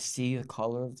 I see the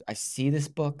colors. I see this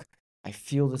book. I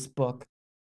feel this book.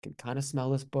 I can kind of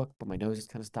smell this book, but my nose is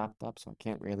kind of stopped up, so I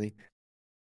can't really.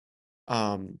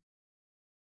 Um,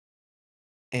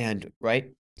 and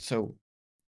right, so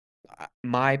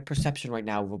my perception right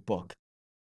now of a book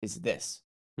is this,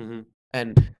 Mhm.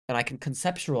 and I can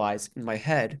conceptualize in my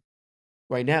head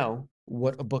right now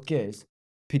what a book is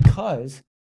because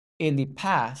in the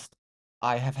past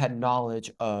I have had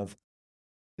knowledge of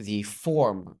the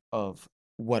form of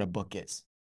what a book is,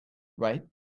 right?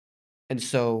 And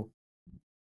so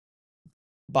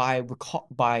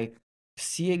by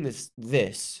seeing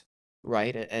this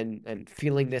right, and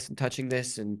feeling this and touching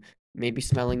this and maybe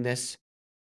smelling this,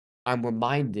 I'm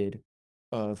reminded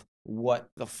of what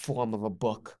the form of a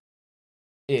book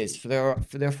is.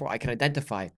 Therefore, I can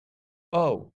identify,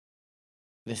 oh,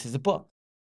 this is a book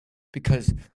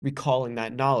because recalling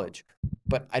that knowledge.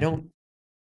 But I don't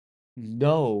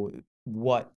know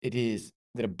what it is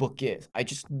that a book is. I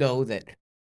just know that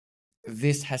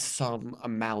this has some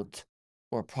amount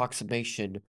or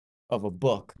approximation of a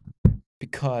book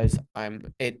because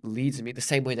it leads me the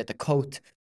same way that the coat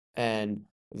and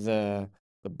the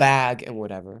bag and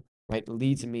whatever, right,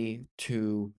 leads me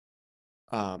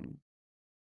um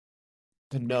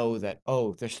to know that,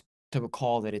 oh, there's to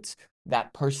recall that it's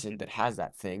that person that has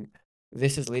that thing.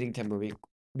 This is leading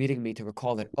me to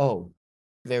recall that, oh,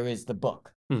 there is the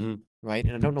book, Hmm. right?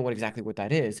 And I don't know exactly what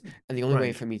that is. And the only way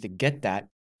Right. for me to get that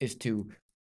is to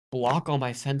block all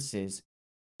my senses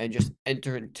and just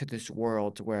enter into this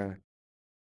world where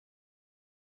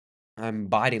I'm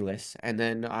bodiless, and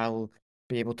then I'll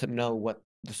be able to know what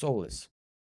the soul is.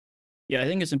 Yeah, I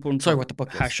think it's important Sorry, to what the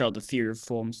book is. hash out the theory of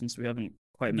form since we haven't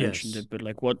quite mentioned Yes. it. But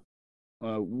like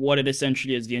what it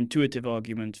essentially is, the intuitive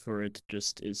argument for it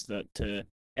just is that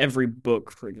every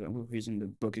book, for example, using the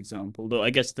book example, though I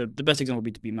guess the best example would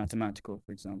be to be mathematical,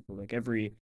 for example, like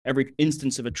every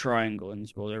instance of a triangle in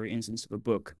this world, every instance of a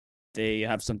book, they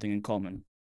have something in common,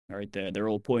 right? They're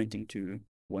all pointing to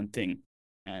one thing.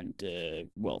 And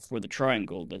well, for the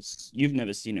triangle, that's you've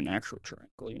never seen an actual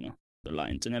triangle, you know. The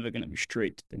lines are never going to be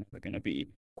straight. They're never going to be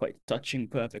quite touching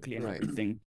perfectly and Right.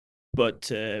 everything. But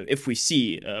if we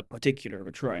see a particular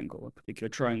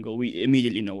triangle, we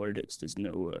immediately know what it is. There's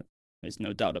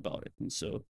no doubt about it. And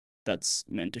so that's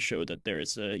meant to show that there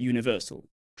is a universal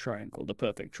triangle, the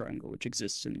perfect triangle, which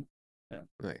exists in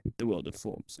Right. the world of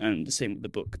forms. And the same with the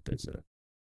book. There's a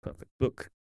perfect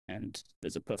book, and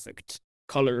there's a perfect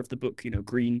color of the book. You know,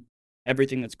 green.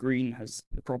 Everything that's green has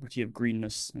the property of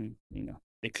greenness, and you know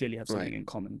they clearly have something Right. in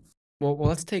common. Well,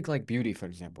 let's take like beauty for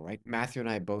example, right? Matthew and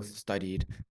I both studied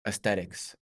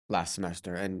aesthetics last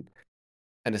semester, and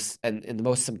in the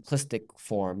most simplistic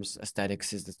forms,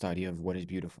 aesthetics is the study of what is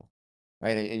beautiful,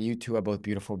 right? And you two are both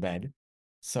beautiful men,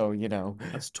 so you know.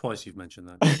 That's twice you've mentioned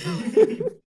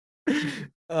that.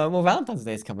 Well, Valentine's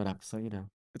Day is coming up, so you know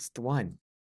it's the wine.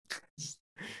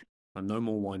 And no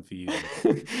more wine for you.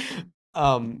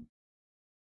 um,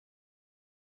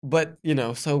 but you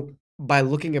know, so by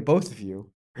looking at both of you,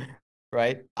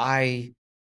 right? I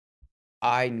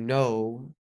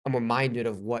know I'm reminded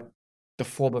of what the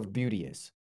form of beauty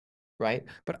is, right?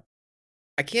 But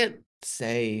I can't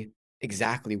say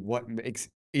exactly what makes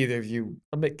either of you.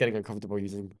 I'm getting uncomfortable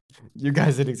using you guys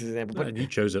as an example, but And you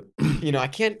chose it. you know, I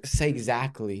can't say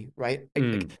exactly, right?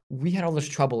 Like, we had all this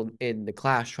trouble in the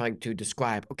class trying to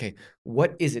describe, okay,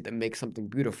 what is it that makes something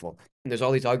beautiful? And there's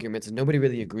all these arguments, and nobody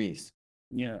really agrees,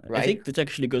 Yeah, I right? think that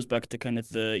actually goes back to kind of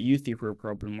the youth theory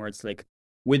problem, where it's like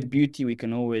with beauty we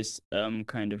can always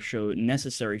kind of show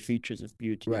necessary features of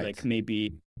beauty, Right. like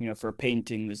maybe you know for a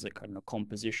painting there's like kind of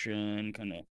composition,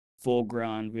 kind of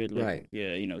foreground, with like Right.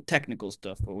 yeah you know technical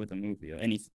stuff, or with a movie or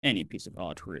any piece of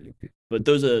art really. But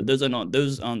that's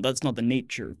not the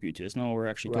nature of beauty. That's not what we're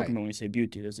actually talking Right. about when we say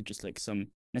beauty. Those are just like some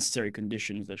necessary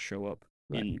conditions that show up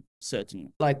Right. in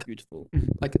certain Like, beautiful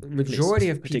like the majority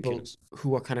places, of people particulars.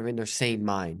 who are kind of in their sane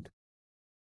mind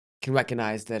can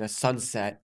recognize that a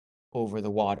sunset over the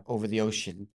water, over the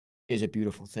ocean, is a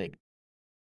beautiful thing,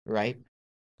 right?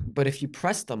 But if you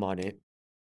press them on it,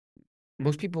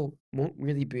 most people won't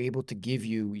really be able to give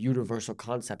you universal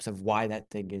concepts of why that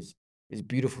thing is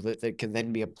beautiful that can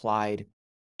then be applied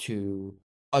to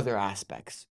other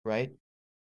aspects, right?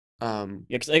 Yeah,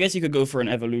 because I guess you could go for an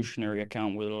evolutionary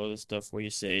account with all this stuff where you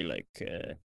say like,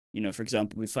 you know, for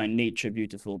example, we find nature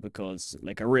beautiful because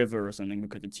like a river or something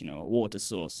because it's you know a water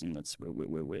source and that's where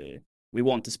we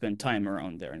want to spend time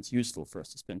around there and it's useful for us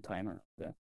to spend time around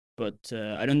there. But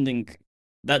I don't think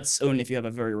that's only if you have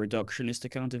a very reductionist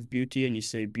account of beauty and you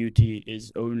say beauty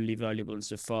is only valuable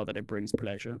insofar that it brings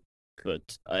pleasure.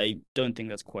 But I don't think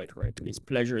that's quite right. At least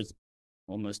pleasure is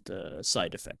almost a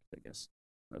side effect, I guess,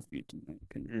 of beauty. You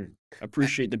can Mm.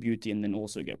 appreciate the beauty and then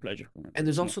also get pleasure from it. And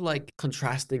there's Yeah. also like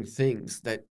contrasting things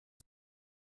that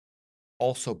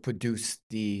also produce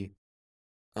the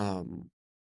um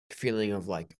feeling of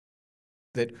like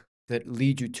that that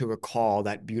lead you to recall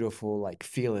that beautiful like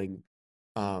feeling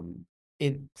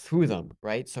in through them,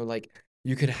 right? So like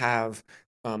you could have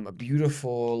a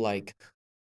beautiful like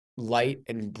light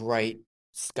and bright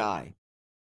sky,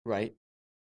 right?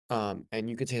 And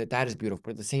you could say that that is beautiful,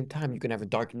 but at the same time you can have a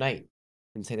dark night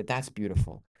and say that that's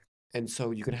beautiful. And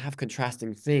so you can have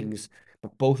contrasting things,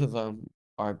 but both of them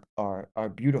are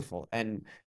beautiful. And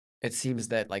it seems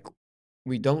that like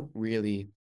we don't really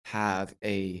have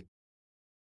a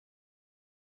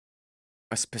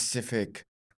specific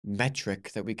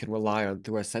metric that we can rely on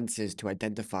through our senses to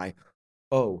identify,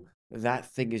 oh, that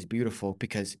thing is beautiful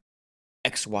because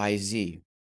XYZ,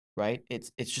 right?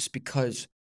 It's just because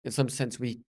in some sense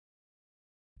I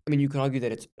mean you could argue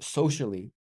that it's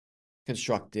socially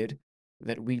constructed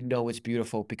that we know it's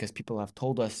beautiful because people have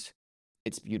told us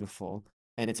it's beautiful.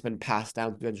 and it's been passed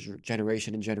down through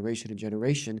generation and generation and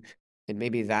generation, and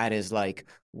maybe that is like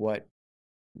what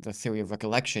the theory of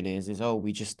recollection is, oh,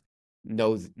 we just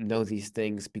know these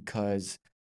things because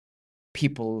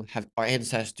our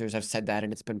ancestors have said that,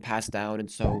 and it's been passed down,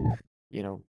 and so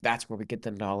that's where we get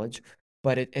the knowledge.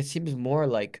 But it seems more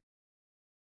like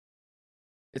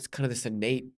it's kind of this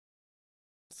innate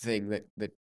thing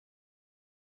that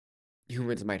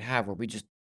humans might have, where we just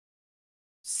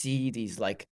see these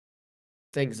like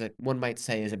things that one might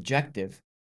say is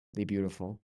objectively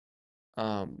beautiful,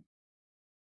 um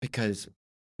because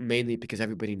mainly because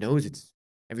everybody knows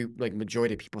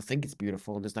majority of people think it's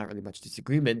beautiful, and there's not really much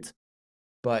disagreement.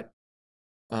 But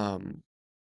Well,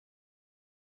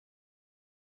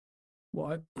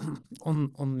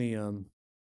 on the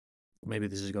maybe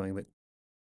this is going a bit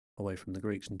away from the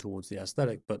Greeks and towards the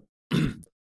aesthetic, but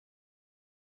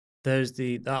there's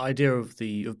that idea of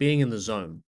being in the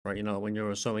zone, right? You know, when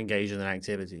you're so engaged in an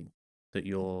activity that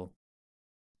you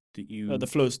the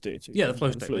flow state. Yeah, the flow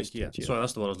The state. Yeah, sorry,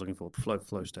 that's the word I was looking for.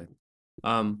 Flow state.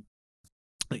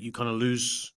 That you kind of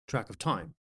lose track of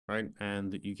time, right?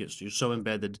 And that you're so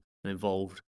embedded and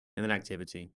involved in an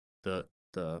activity that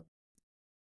the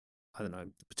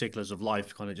particulars of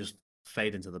life kind of just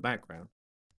fade into the background.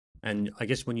 And I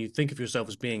guess when you think of yourself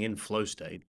as being in flow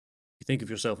state, you think of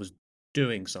yourself as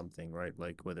doing something, right?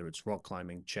 Like whether it's rock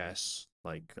climbing, chess,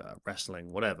 like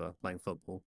wrestling, whatever, playing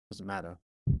football, doesn't matter.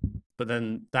 But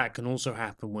then that can also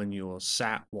happen when you're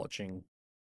sat watching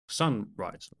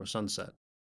sunrise or sunset.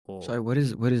 sorry, what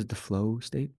is the flow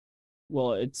state?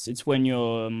 Well, it's when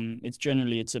you're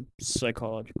it's a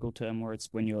psychological term, where it's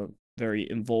when you're very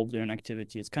involved in an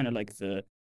activity. It's kind of like the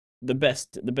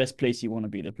best place you want to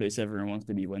be, the place everyone wants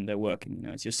to be when they're working. You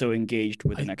know, it's you're so engaged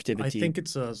with an activity. I think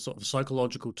it's a sort of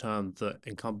psychological term that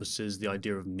encompasses the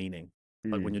idea of meaning,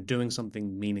 like when you're doing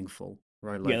something meaningful,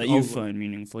 right? Like, yeah, that you find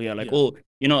meaningful. Yeah, like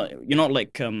you're not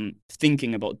like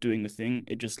thinking about doing the thing.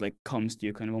 It just like comes to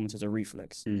you kind of almost as a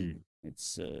reflex.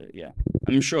 It's yeah.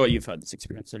 I'm sure you've had this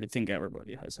experience. I think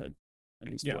everybody has had at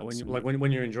least. Yeah, once.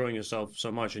 when you're enjoying yourself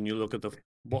so much and you look at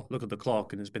the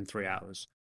clock and it's been 3 hours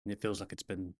and it feels like it's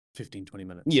been 15, 20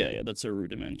 minutes. Yeah, that's a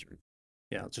rudimentary.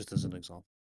 Yeah, just as an example.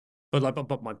 But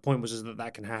my point was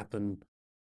that can happen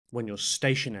when you're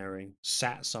stationary,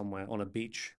 sat somewhere on a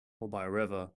beach or by a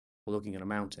river or looking at a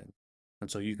mountain. And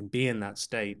so you can be in that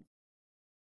state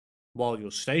while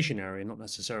you're stationary and not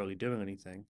necessarily doing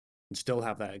anything and still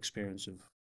have that experience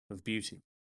of beauty.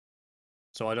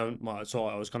 So I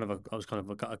was kind of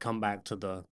a comeback to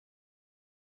the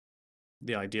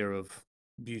idea of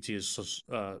beauty is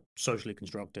socially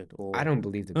constructed. Or I don't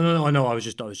believe that. No, I know. I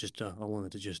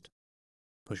wanted to just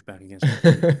push back against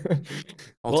it.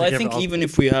 Well, I think even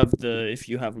if you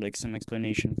have like some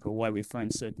explanation for why we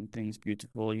find certain things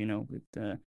beautiful, you know,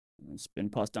 it's been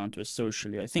passed down to us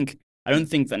socially. I don't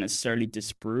think that necessarily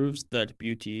disproves that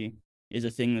beauty is a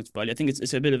thing that's valued. I think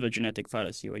it's a bit of a genetic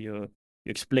fallacy where you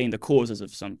explain the causes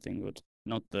of something, but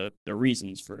not the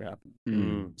reasons for it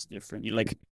happening. It's different. You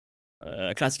like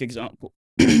a classic example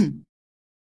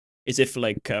is if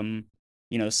like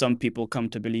you know, some people come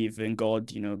to believe in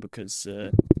God, you know, because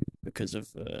of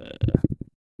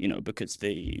you know, because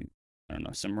they, I don't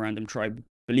know, some random tribe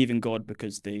believe in God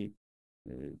because they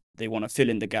want to fill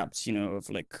in the gaps, you know, of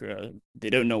like they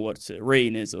don't know what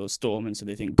rain is or storm, and so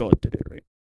they think God did it, right?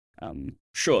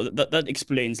 Sure, that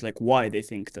explains like why they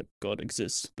think that God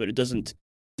exists, but it doesn't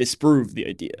disprove the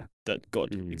idea that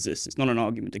God exists. It's not an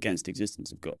argument against the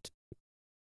existence of God.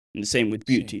 And the same with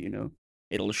beauty, you know,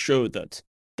 it'll show that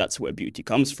that's where beauty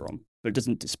comes from, but it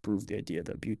doesn't disprove the idea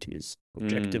that beauty is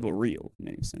objective or real in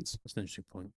any sense. That's an interesting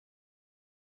point.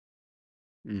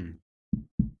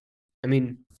 I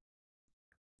mean,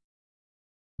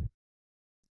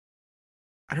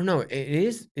 I don't know. It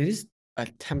is a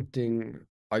tempting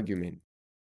argument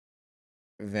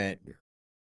that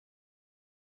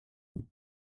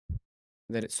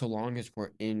it's so long as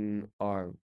we're in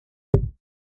our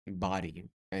body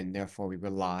and therefore we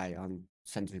rely on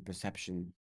sensory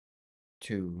perception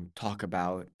to talk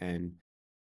about and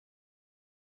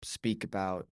speak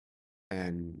about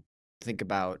and think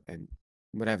about and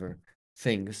whatever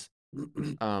things,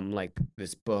 like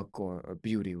this book or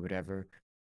beauty, whatever,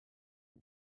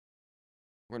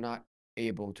 we're not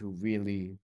able to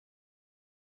really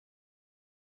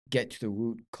get to the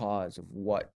root cause of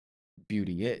what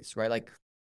beauty is, right? Like,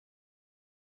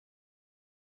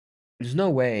 there's no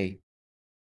way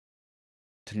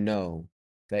to know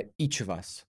that each of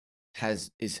us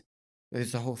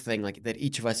there's the whole thing like that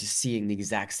each of us is seeing the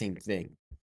exact same thing,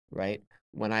 right?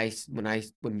 When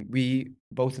we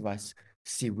both of us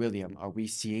see William, are we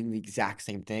seeing the exact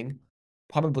same thing?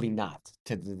 probably not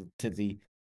to the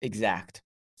exact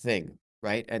thing,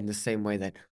 right? And the same way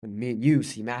that when me and you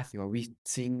see Matthew, are we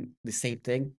seeing the same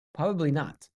thing? Probably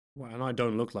not. Well, and I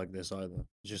don't look like this either.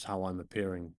 It's just how I'm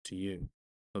appearing to you.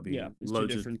 There'll be Yeah, it's two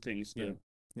loads of different things. yeah,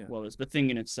 yeah. Well, it's the thing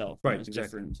in itself, Right, is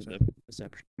exactly, different to the exactly.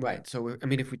 perception. Right. So I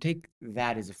mean, if we take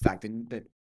that as a fact, then that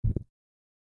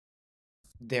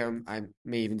there, I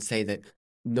may even say that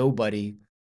nobody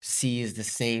sees the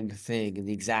same thing in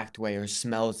the exact way, or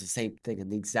smells the same thing in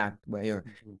the exact way, or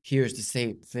Mhm. hears the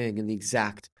same thing in the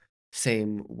exact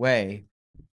same way,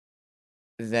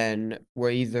 then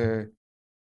we either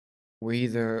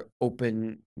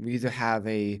have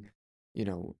a,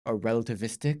 a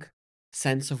relativistic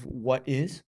sense of what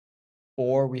is,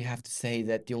 or we have to say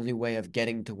that the only way of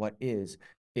getting to what is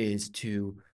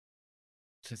to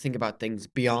think about things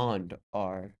beyond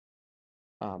our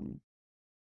um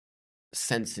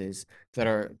senses that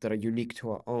are unique to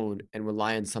our own, and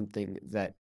rely on something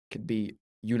that could be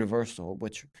universal,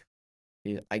 which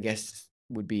I guess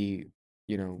would be,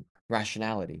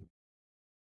 rationality.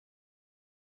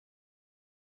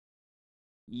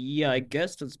 Yeah, I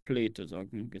guess that's Plato's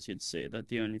argument, because he'd say that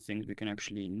the only things we can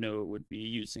actually know would be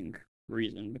using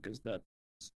reason, because that's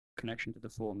connection to the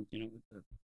form, with the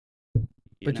But do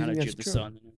you think analogy that's of the true?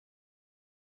 sun.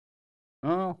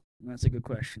 Oh, that's a good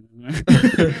question.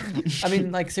 I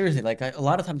mean, like, seriously, like, a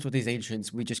lot of times with these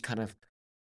ancients, we just kind of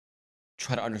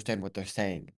try to understand what they're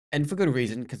saying, and for good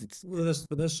reason, because it's Well,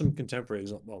 there's some contemporary,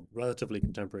 well, relatively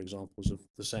contemporary examples of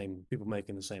the same people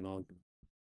making the same argument.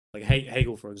 Like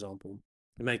Hegel, for example,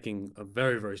 making a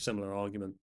very, very similar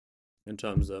argument in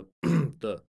terms of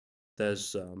that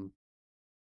there's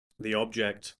the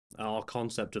object, our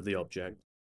concept of the object,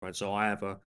 right? So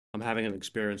I'm having an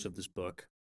experience of this book,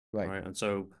 right. right? And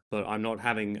so, but I'm not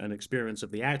having an experience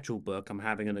of the actual book. I'm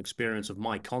having an experience of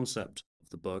my concept of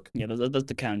the book. Yeah, that's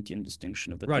the Kantian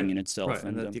distinction of the Right, thing in itself, right,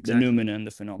 and and that the exactly, noumena and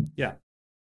the phenomenon. yeah.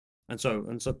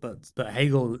 But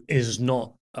Hegel is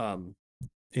not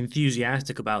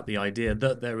enthusiastic about the idea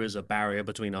that there is a barrier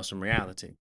between us and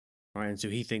reality, right? And so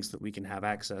he thinks that we can have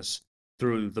access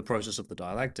through the process of the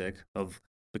dialectic of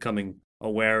becoming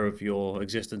aware of your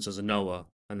existence as a knower,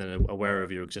 and then aware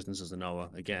of your existence as a knower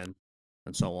again,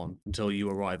 and so on, until you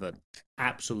arrive at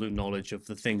absolute knowledge of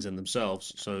the things in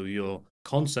themselves. So your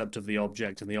concept of the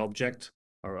object and the object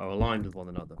are aligned with one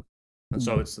another. And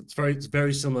so it's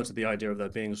very similar to the idea of there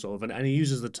being sort of and he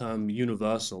uses the term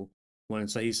universal when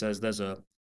he says there's a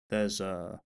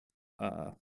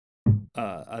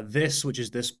this which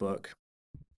is this book,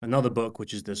 another book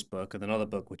which is this book, and another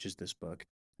book which is this book,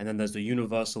 and then there's the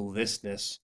universal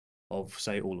thisness of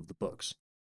say all of the books.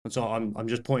 And so I'm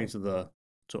just pointing to the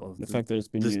sort of The fact that it's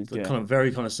been used, the yeah. kind of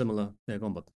very kind of similar. Yeah, go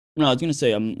on, but No, I was gonna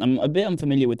say I'm a bit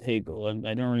unfamiliar with Hegel.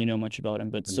 I don't really know much about him,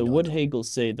 but so would None. Hegel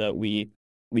say that we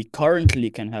currently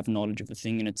can have knowledge of the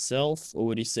thing in itself, or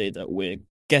would he say that we're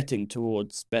getting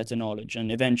towards better knowledge, and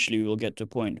eventually we'll get to a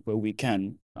point where we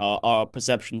can our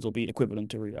perceptions will be equivalent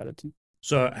to reality?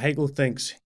 So Hegel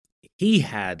thinks he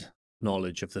had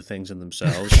knowledge of the things in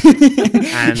themselves,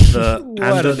 and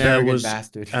What an arrogant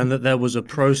bastard. and that there was a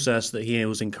process that he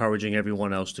was encouraging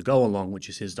everyone else to go along, which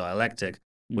is his dialectic,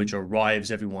 which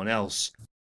arrives everyone else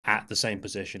at the same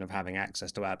position of having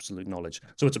access to absolute knowledge.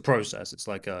 So it's a process. It's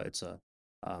like it's a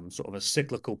sort of a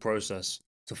cyclical process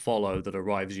to follow that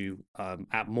arrives you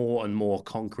at more and more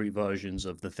concrete versions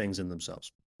of the things in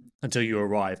themselves until you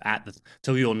arrive at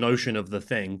till your notion of the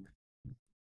thing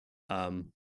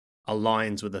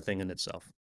aligns with the thing in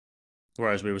itself.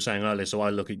 Whereas we were saying earlier, so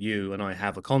I look at you and I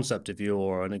have a concept of you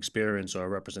or an experience or a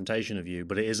representation of you,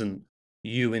 but it isn't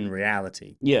you in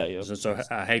reality. Yeah, yeah. So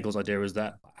Hegel's idea is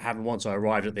that once I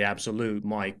arrived at the absolute,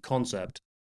 my concept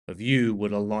of you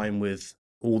would align with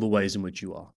all the ways in which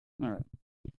you are. All right.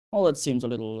 Well, that seems a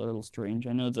little strange.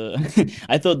 I know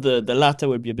I thought the latter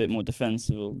would be a bit more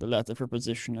defensible. The latter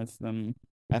proposition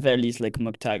I've at least like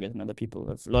McTaggart and other people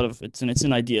have a lot of it's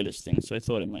an idealist thing, so I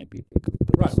thought it might be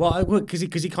right. Well,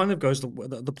 because he kind of goes to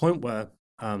the point where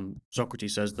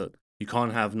Socrates says that you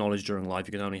can't have knowledge during life;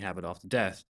 you can only have it after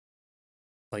death.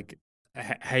 Like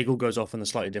Hegel goes off in a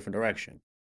slightly different direction.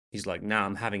 He's like, "Now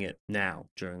I'm having it now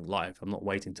during life. I'm not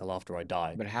waiting till after I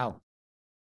die." But how?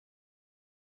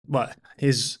 But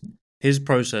his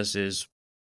process is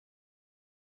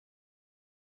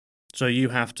so you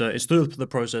have to. It's through the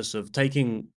process of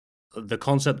taking the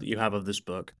concept that you have of this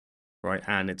book, right,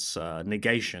 and its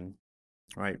negation,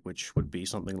 right, which would be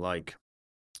something like,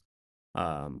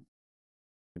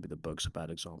 maybe the book's a bad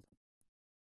example.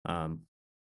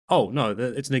 Oh no,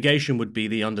 its negation would be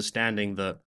the understanding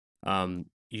that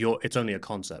it's only a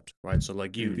concept, right? So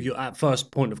like you at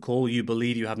first point of call, you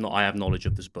believe I have knowledge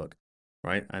of this book.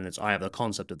 right? And it's I have the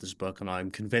concept of this book, and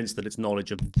I'm convinced that it's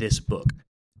knowledge of this book,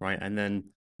 right? And then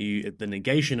the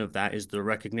negation of that is the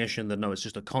recognition that no, it's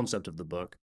just a concept of the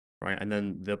book, right? And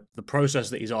then the process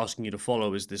that he's asking you to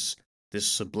follow is this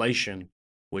sublation,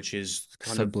 which is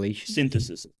kind of Sublation.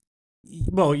 Synthesis.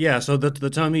 well, yeah. So the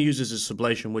term he uses is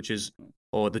sublation, which is,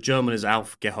 or the German is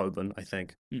Aufgehoben, I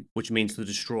think, which means to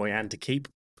destroy and to keep.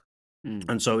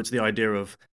 And so it's the idea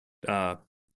of,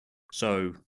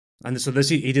 so this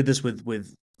he did this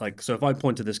with like, so if I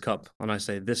point to this cup and I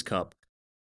say this cup,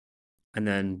 and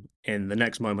then in the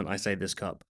next moment I say this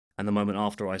cup, and the moment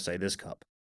after I say this cup,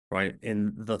 right?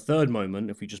 In the third moment,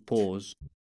 if we just pause,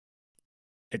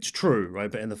 it's true,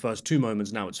 right? But in the first two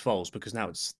moments, now it's false because now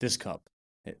it's this cup.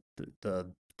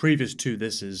 The previous two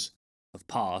thises have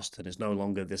passed, and it's no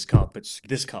longer this cup. It's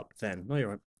this cup. Then no, you're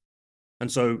right.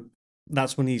 And so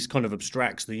that's when he's kind of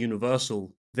abstracts the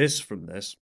universal this from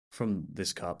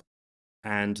this cup,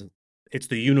 and it's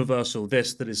the universal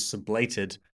this that is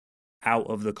sublated out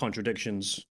of the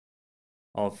contradictions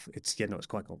of it's it's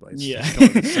quite complex. Yeah,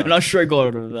 I'm not sure I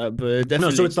got all of that, but definitely. No,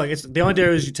 so it's like the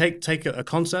idea is you take a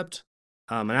concept,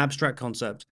 an abstract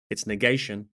concept, its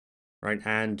negation, right,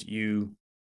 and you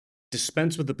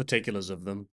dispense with the particulars of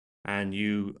them, and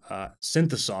you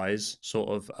synthesize sort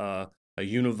of a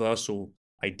universal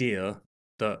idea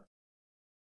that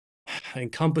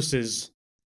encompasses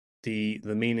the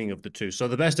meaning of the two. So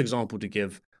the best example to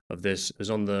give of this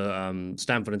is on the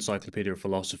Stanford Encyclopedia of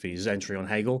Philosophy's entry on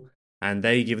Hegel, and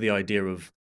they give the idea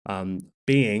of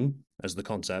being as the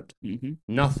concept,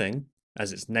 nothing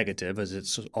as its negative, as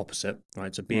its opposite,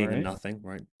 right? So being and nothing,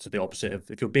 right? So the opposite of,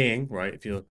 if you're being, right? If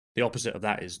you're the opposite of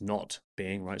that is not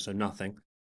being, right? So nothing.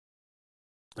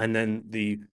 And then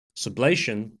the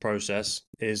sublation process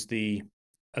is the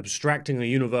abstracting a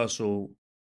universal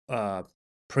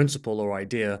principle or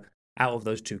idea out of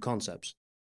those two concepts,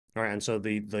 right? And so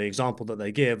the example that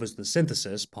they give as the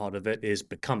synthesis part of it is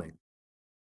becoming,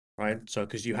 right? So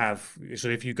because you have, so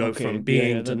if you go from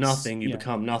being to nothing, you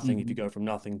become nothing. If you go from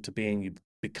nothing to being, you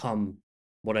become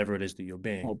whatever it is that you're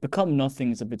being. Well, become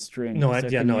nothing is a bit strange. No, I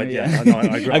agree. I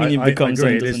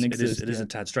agree. It is a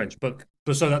tad strange, but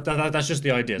so that's just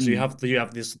the idea. So you have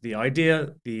the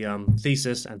idea, the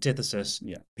thesis, antithesis.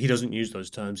 Yeah. He doesn't use those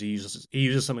terms. He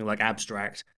uses something like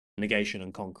abstract, negation,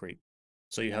 and concrete.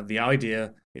 So you have the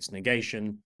idea, its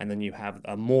negation, and then you have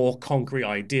a more concrete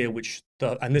idea, which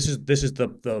this is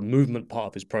the movement part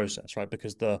of his process, right?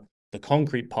 Because the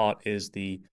concrete part is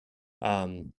the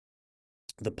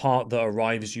part that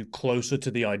arrives you closer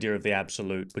to the idea of the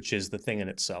absolute, which is the thing in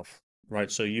itself, right?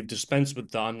 So you've dispensed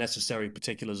with the unnecessary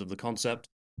particulars of the concept.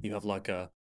 You have like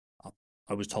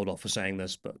I was told off for saying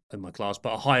this, but in my class,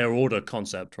 but a higher order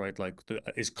concept, right? Like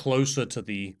is closer to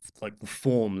the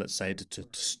form, let's say, to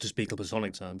speak in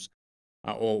Platonic terms,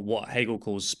 or what Hegel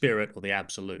calls spirit or the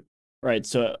absolute. Right.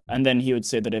 So, and then he would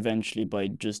say that eventually, by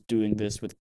just doing this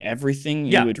with everything,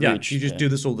 you would reach. You just do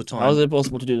this all the time. How is it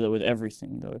possible to do that with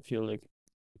everything, though? I feel like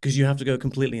because you have to go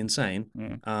completely insane,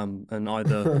 and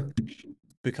either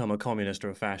become a communist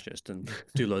or a fascist and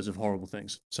do loads of horrible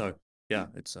things. So yeah,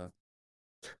 it's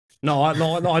no, I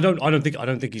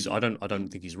don't think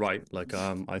he's right. Like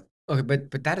Okay,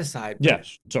 but that aside. Yeah,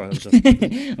 sorry.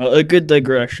 Well, a good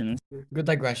digression. Good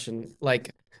digression.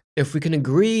 Like, if we can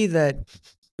agree that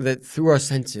through our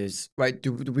senses, right?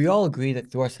 Do we all agree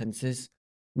that through our senses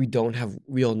we don't have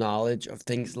real knowledge of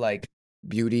things like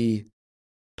beauty,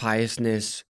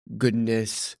 piousness,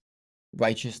 goodness,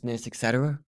 righteousness,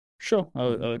 etc.? Sure, I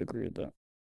would agree with that.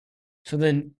 So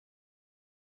then,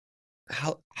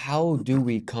 how do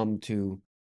we come to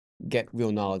get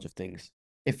real knowledge of things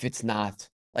if it's not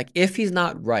like, if he's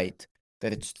not right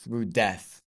that it's through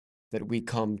death that we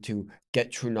come to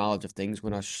get true knowledge of things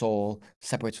when our soul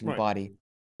separates from the body,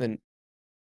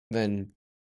 then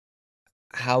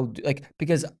how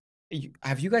because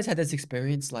have you guys had this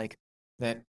experience like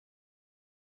that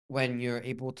when you're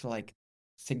able to like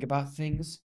think about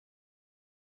things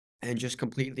and just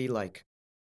completely like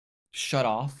shut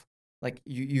off, like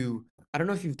you I don't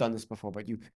know if you've done this before, but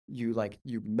you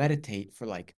meditate for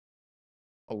like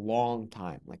a long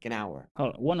time, like an hour.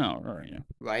 Oh, 1 hour, or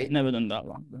right? I've never done that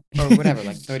long, but... or whatever,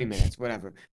 like 30 minutes,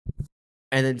 whatever.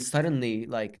 And then suddenly,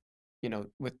 like,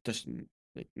 with just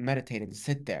like, meditate and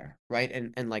sit there, right?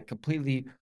 And like completely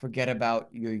forget about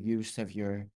your use of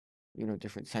your,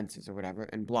 different senses or whatever,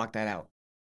 and block that out.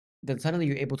 Then suddenly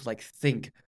you're able to like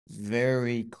think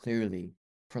very clearly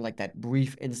for like that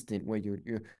brief instant where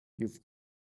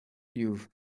you've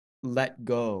let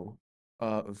go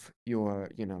of your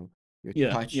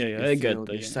touch, your I get feel,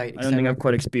 that. your sight, I don't think etc. I've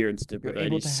quite experienced it, You're but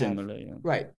able it's to have similar.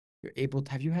 right. You're able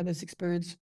to. Have you had this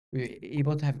experience We're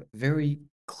able to have very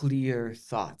clear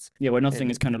thoughts Yeah, where nothing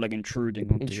and is kind of like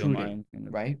intruding onto your intruding, mind. You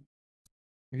know? right?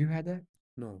 Have you had that?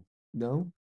 No.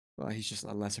 No? Well, he's just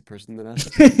a lesser person than us.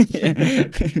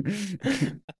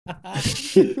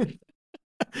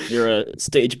 You're a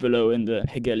stage below in the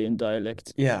Hegelian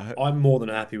dialect. Yeah. I'm more than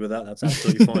happy with that. That's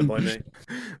absolutely fine by me.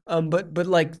 But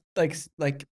like,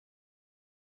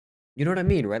 you know what I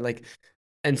mean, right? Like,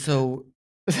 and so,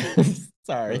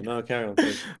 sorry, No, carry on,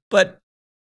 please. but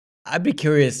I'd be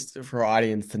curious for our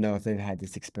audience to know if they've had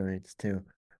this experience too.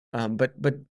 But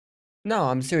no,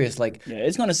 I'm serious. Like Yeah,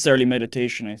 it's not necessarily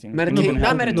meditation. I think it No, can but, not help.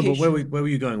 no, but meditation. where were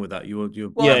you going with that? You're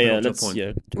Well, Yeah, wrapping yeah. up your Let's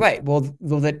point. Right. Well,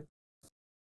 that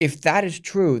if that is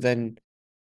true, then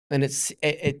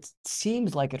it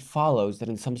seems like it follows that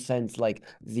in some sense, like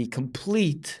the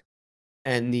complete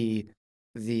and the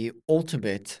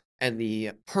ultimate and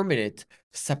the permanent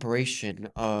separation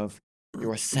of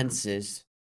your senses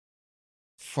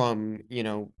from,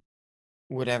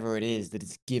 whatever it is that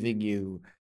is giving you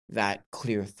that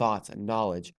clear thoughts and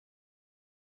knowledge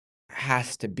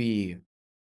has to be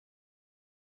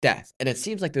death. And it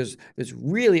seems like there's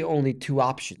really only two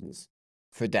options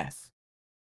for death,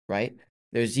 right?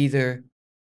 There's either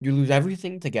you lose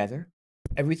everything together,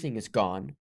 everything is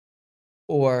gone,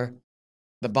 or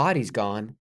the body's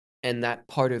gone, and that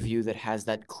part of you that has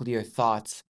that clear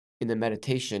thoughts in the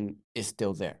meditation is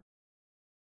still there.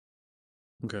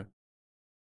 Okay.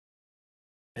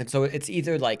 And so it's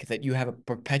either like that you have a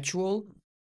perpetual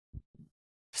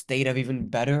state of even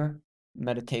better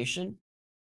meditation,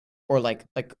 or like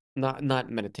not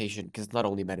meditation, because it's not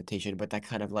only meditation, but that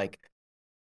kind of like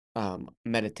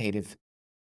meditative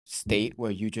state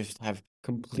where you just have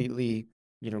completely,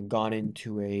 gone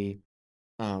into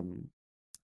um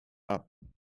a,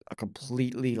 a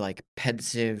completely like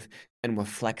pensive and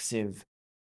reflexive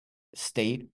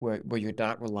state where you're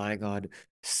not relying on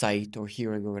sight or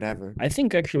hearing or whatever. I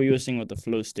think actually what you're saying with the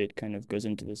flow state kind of goes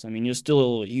into this. I mean, you're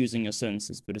still using your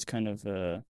senses, but it's kind of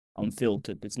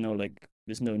unfiltered. There's no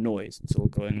noise. It's all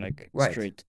going like Right.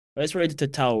 straight. But it's related to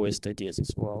Taoist ideas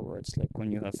as well, where it's like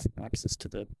when you have access to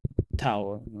the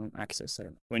tower, access. I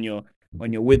don't know.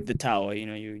 When you're with the tower,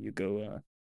 you go,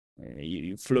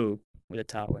 you flow with the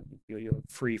tower. And you're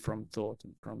free from thought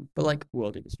and from But like,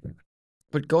 worldly distraction.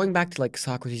 but going back to like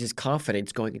Socrates'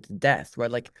 confidence going into death,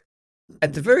 right? Like,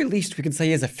 at the very least, we can say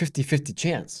he has a 50-50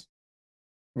 chance,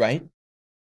 right?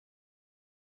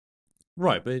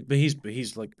 Right, but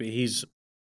he's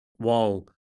while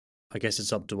I guess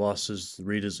it's up to us as the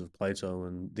readers of Plato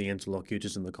and the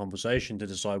interlocutors in the conversation to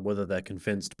decide whether they're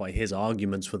convinced by his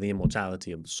arguments for the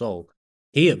immortality of the soul.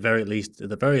 He at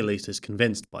the very least is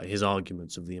convinced by his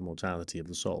arguments of the immortality of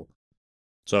the soul.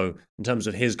 So in terms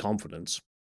of his confidence,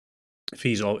 if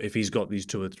he's got these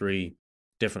two or three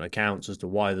different accounts as to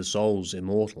why the soul's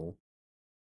immortal,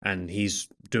 and he's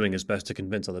doing his best to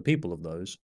convince other people of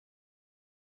those,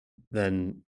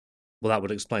 then well, that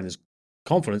would explain his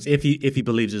confidence if he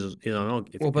believes his own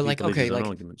Well, but if he like, believes okay, his own like,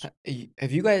 arguments.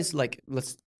 have you guys like,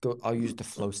 let's go. I'll use the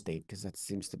flow state because that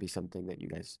seems to be something that you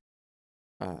guys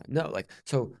know. Like,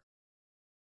 so,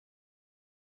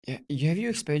 yeah, have you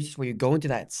experienced where you go into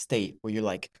that state where you're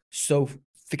like so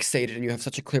fixated and you have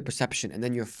such a clear perception, and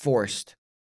then you're forced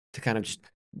to kind of just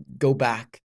go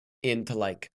back into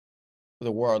like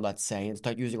the world, let's say, and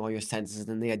start using all your senses, and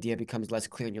then the idea becomes less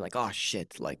clear, and you're like, oh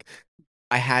shit, like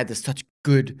I had this such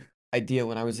good idea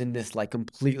when I was in this like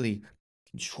completely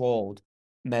controlled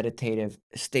meditative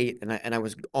state, and I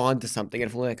was on to something, and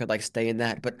if only I could like stay in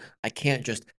that, but I can't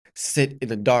just sit in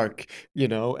the dark,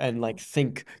 and like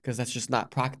think because that's just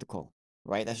not practical,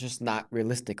 right? That's just not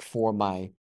realistic for my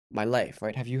life,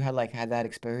 right? Have you had that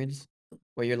experience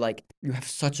where you're like you have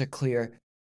such a clear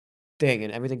thing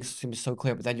and everything seems so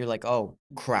clear, but then you're like, oh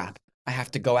crap, I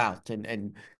have to go out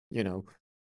and you know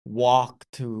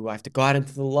I have to go out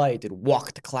into the light and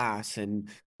walk to class and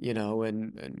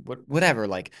and whatever,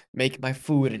 like make my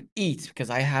food and eat because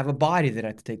I have a body that I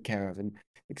have to take care of and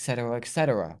et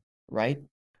cetera, right?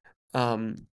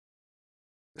 Um,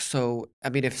 so I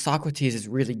mean, if Socrates is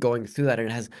really going through that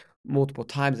and has multiple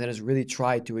times and has really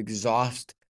tried to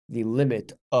exhaust the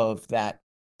limit of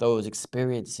those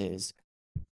experiences,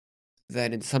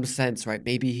 then in some sense, right,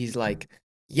 maybe he's like,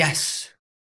 yes,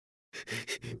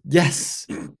 yes,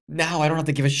 now I don't have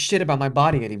to give a shit about my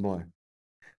body anymore,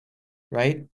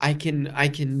 right? I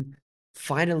can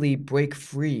finally break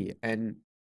free and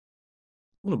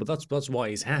Well, no, but that's why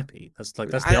he's happy. That's like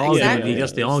that's the I, Yeah, argument. yeah, exactly. yeah.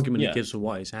 That's the argument he Yeah. gives for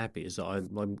why he's happy. Is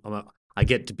that I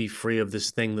get to be free of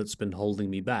this thing that's been holding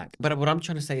me back. But what I'm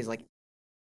trying to say is like,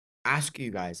 ask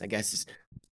you guys, I guess, is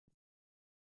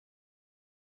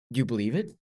do you believe it?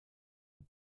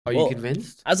 Are you Well,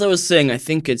 convinced? as I was saying, I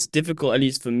think it's difficult, at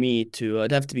least for me, to.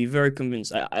 I'd have to be very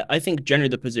convinced. I think generally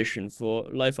the position for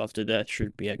life after death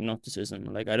should be agnosticism.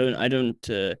 Like I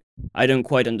don't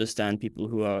quite understand people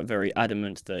who are very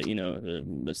adamant that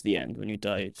that's the end. When you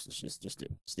die,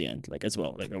 it's the end. Like as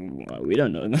well. Like we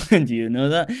don't know. Do you know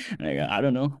that? Like I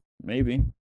don't know. Maybe.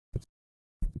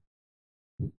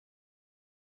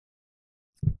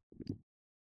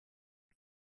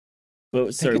 But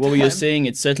Take sorry, your what were you time. saying?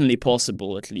 It's certainly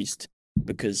possible, at least,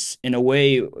 because in a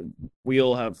way, we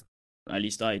all have, at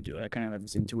least I do. I kind of have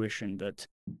this intuition that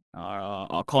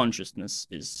our consciousness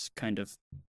is kind of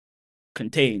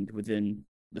contained within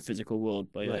the physical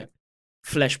world by a Right.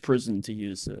 flesh prison, to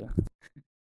use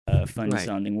a funny Right.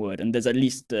 sounding word. And there's at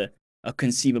least a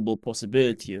conceivable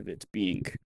possibility of it being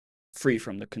free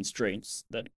from the constraints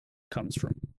that comes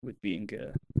from with being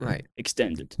Right.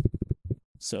 extended.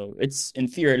 So it's in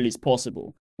theory at least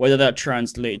possible. Whether that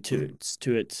translates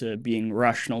to it being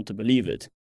rational to believe it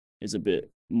is a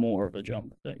bit more of a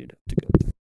jump that you'd have to go.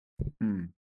 Hmm.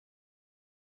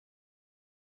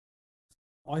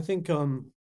 I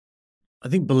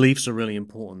think belief's a really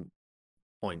important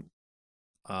point,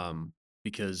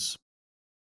 because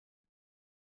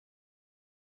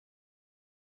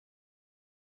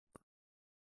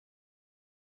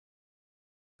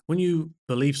when you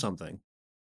believe something,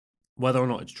 whether or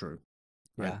not it's true,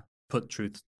 right? Yeah. Put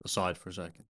truth aside for a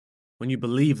second. When you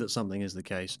believe that something is the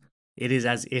case, it is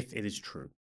as if it is true.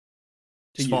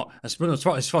 To you. As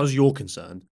far as you're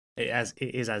concerned, it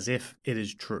is as if it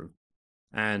is true.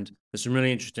 And there's some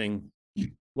really interesting.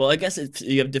 Well, I guess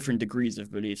you have different degrees of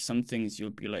belief. Some things you'll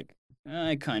be like,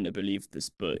 I kind of believe this,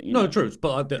 but No, true.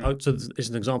 But so it's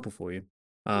an example for you.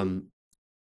 A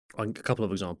couple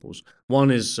of examples.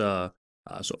 One is sort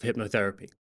of hypnotherapy,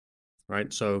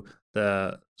 right? So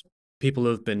the people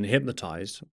have been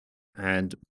hypnotized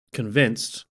and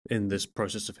convinced in this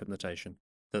process of hypnotation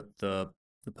that the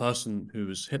person who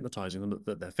is hypnotizing them,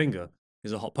 that their finger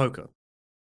is a hot poker.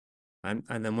 And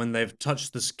then when they've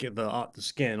touched the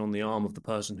skin on the arm of the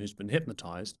person who's been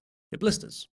hypnotized, it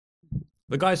blisters.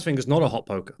 The guy's finger's not a hot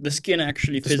poker. the skin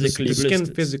actually The physically skin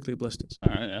blisters. physically blisters.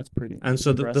 All right, that's pretty. And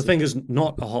so the impressive. thing is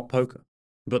not a hot poker,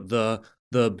 but the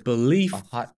belief, A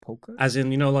hot poker? as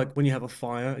in, like when you have a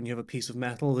fire and you have a piece of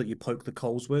metal that you poke the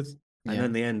coals with, and Yeah.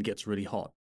 then the end gets really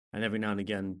hot. And every now and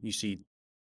again, you see,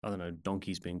 I don't know,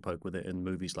 donkeys being poked with it in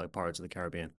movies like Pirates of the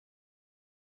Caribbean.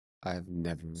 I've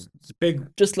never. It's a big,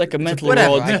 Just like a metal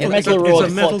whatever, rod. I get it. Metal it's rod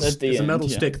a metal, hot at the it's a end, metal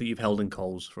yeah. stick that you've held in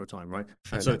coals for a time, right?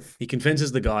 Fair And so enough. he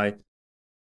convinces the guy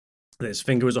that his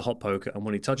finger is a hot poker, and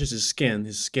when he touches his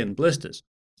skin blisters.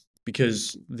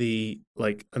 Because and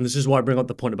this is why I bring up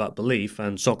the point about belief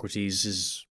and Socrates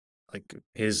is like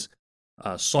his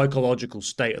psychological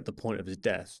state at the point of his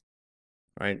death,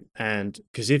 right? And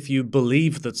because if you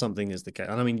believe that something is the case,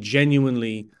 and I mean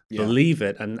genuinely Yeah. believe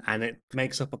it, and it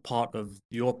makes up a part of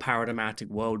your paradigmatic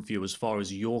worldview as far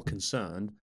as you're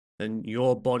concerned, then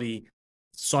your body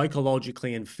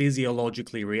psychologically and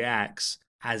physiologically reacts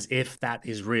as if that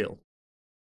is real.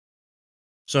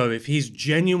 So if he's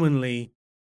genuinely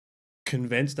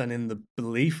convinced and in the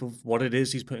belief of what it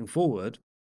is he's putting forward,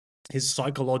 his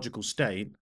psychological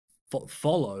state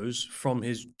follows from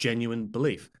his genuine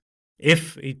belief,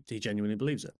 if he genuinely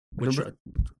believes it. Which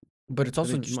But it's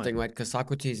also think you might. interesting, right? Because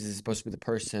Socrates is supposed to be the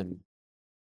person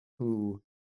who,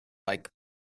 like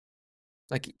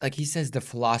he says, the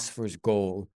philosopher's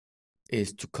goal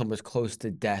is to come as close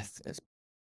to death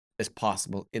as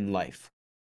possible in life,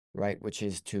 right? Which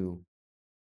is to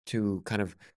kind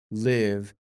of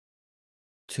live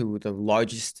to the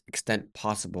largest extent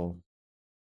possible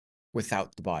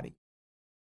without the body.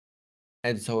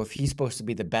 And so if he's supposed to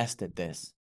be the best at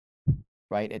this,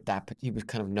 right, he was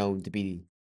kind of known to be,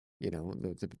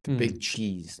 the big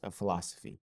cheese of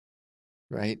philosophy,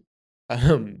 right?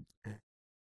 Then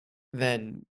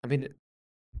I mean,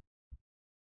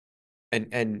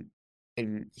 and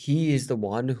he is the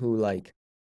one who like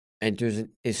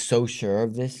is so sure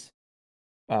of this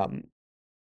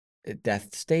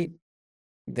death state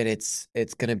that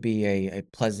it's gonna be a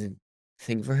pleasant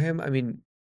thing for him. I mean,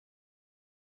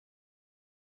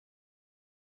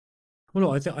 Well,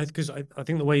 no, I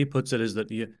think the way he puts it is that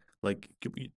the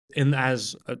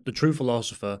true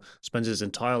philosopher spends his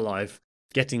entire life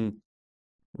getting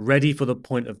ready for the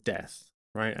point of death,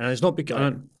 right? And it's not because,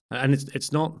 Right. and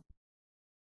it's not.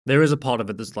 There is a part of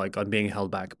it that's like I'm being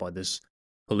held back by this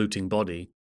polluting body,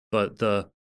 but the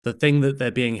thing that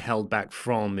they're being held back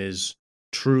from is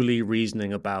truly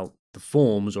reasoning about the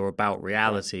forms or about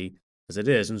reality as it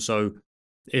is. And so,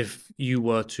 if you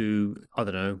were to, I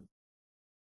don't know,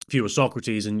 if you were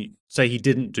Socrates and say he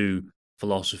didn't do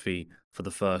philosophy for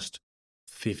the first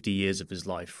 50 years of his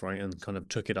life, right, and kind of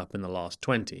took it up in the last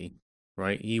 20,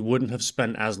 right, he wouldn't have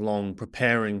spent as long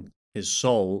preparing his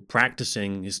soul,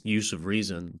 practicing his use of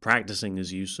reason, practicing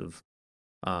his use of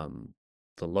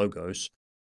the logos,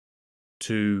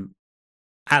 to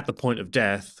at the point of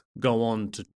death go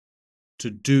on to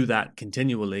do that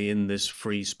continually in this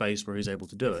free space where he's able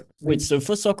to do it. Wait, so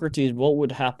for Socrates, what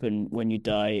would happen when you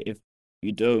die if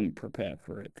you don't prepare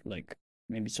for it? Like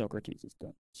maybe Socrates is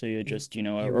done. So you're just, You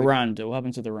a would- rando. What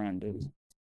happens to the randos?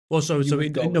 Well, so You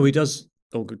would go no, he does.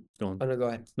 Oh, good, go on. Oh no, go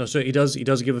ahead. No, so he does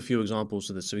give a few examples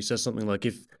to this. So he says something like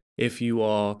if you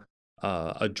are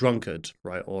a drunkard,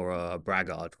 right, or a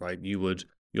braggart, right,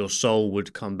 your soul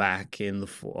would come back in the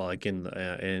like in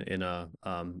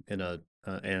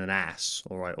an ass,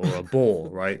 all right, or a boar,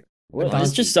 right. Well, this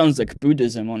donkey. just sounds like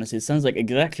Buddhism, honestly. It sounds like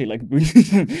exactly like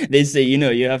Buddhism. They say,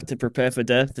 you have to prepare for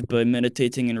death by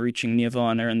meditating and reaching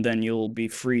nirvana, and then you'll be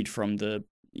freed from the,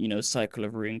 cycle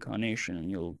of reincarnation, and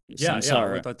you'll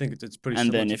samsara. I think it's pretty. And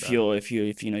similar then to if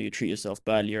that. you treat yourself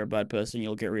badly, you're a bad person,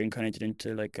 you'll get reincarnated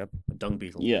into like a A dung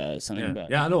beetle. something Yeah, bad.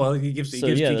 yeah, I know. Well, he gives So,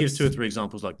 yeah, he gives 2 or that's- 3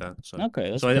 examples like that. So Okay,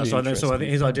 that's so I, pretty so I think interesting.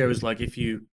 his idea is like if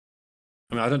you,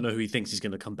 I mean, I don't know who he thinks he's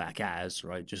going to come back as,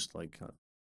 right? Just like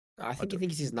I think he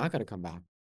thinks he's not gonna come back.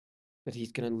 That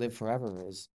he's gonna live forever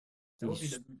as the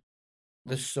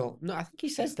soul. No, I think he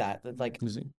says that. That like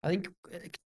is he? I think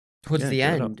towards Yeah, the give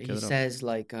it up, end give he it up. says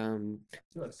like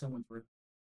someone's worth.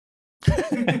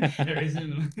 Is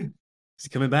he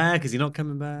coming back? Is he not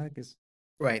coming back?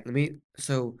 right.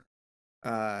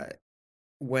 Uh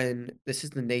when this is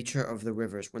the nature of the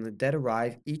rivers. When the dead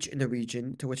arrive, each in the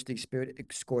region to which the spirit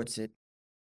escorts it,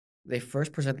 they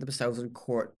first present themselves in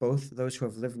court, both those who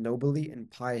have lived nobly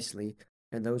and piously,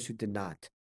 and those who did not.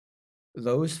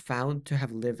 Those found to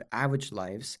have lived average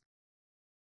lives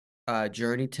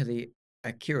journey to the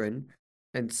Acheron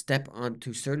and step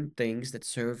onto certain things that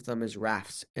serve them as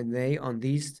rafts, and on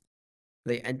these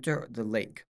they enter the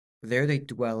lake. There they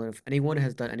dwell, and if anyone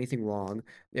has done anything wrong,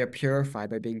 they are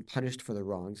purified by being punished for their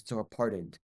wrongs, and so are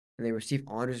pardoned, and they receive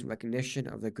honors and recognition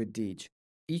of their good deeds,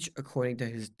 each according to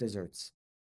his deserts.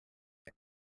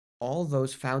 All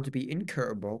those found to be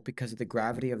incurable because of the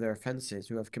gravity of their offenses,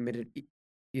 who have committed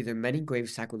either many grave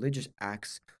sacrilegious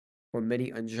acts, or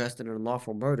many unjust and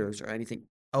unlawful murders, or anything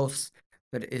else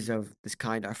that is of this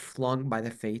kind, are flung by the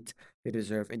fate they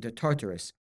deserve into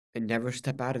Tartarus, and never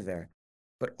step out of there.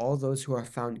 But all those who are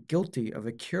found guilty of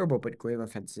incurable but grave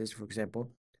offenses, for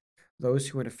example, those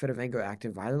who in a fit of anger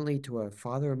acted violently to a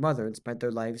father or mother and spent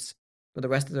their lives for the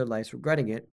rest of their lives regretting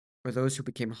it, or those who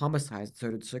became homicides in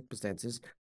certain circumstances,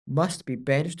 must be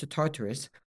banished to Tartarus.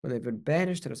 When they've been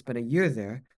banished and have spent a year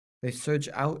there, they surge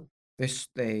out.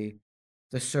 The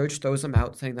surge throws them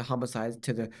out, sending the homicides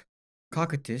to the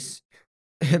Cocytus,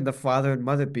 and the father and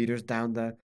mother beaters down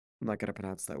the. I'm not gonna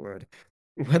pronounce that word.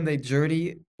 When their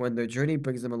journey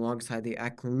brings them alongside the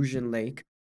Acrusian lake,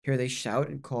 here they shout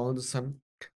and calling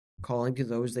to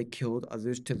those they killed,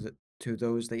 others to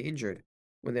those they injured.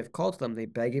 When they have called to them, they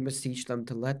beg and beseech them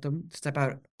to let them step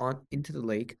out into the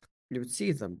lake, and you would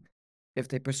see them. If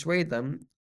they persuade them,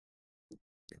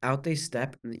 out they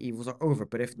step, and the evils are over.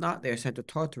 But if not, they are sent to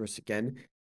Tartarus again,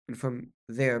 and from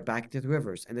there back to the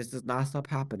rivers. And this does not stop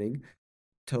happening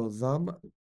till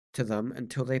to them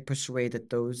until they persuade that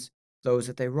those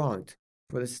that they wronged.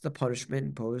 For this is the punishment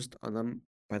imposed on them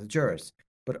by the jurors.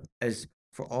 But as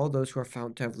for all those who are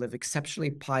found to have lived exceptionally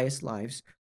pious lives,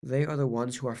 they are the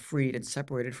ones who are freed and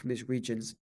separated from these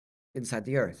regions inside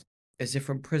the earth, as if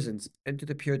from prisons, enter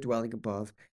the pure dwelling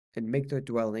above, and make their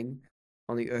dwelling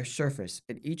on the earth's surface.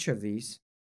 And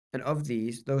of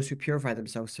these, those who purify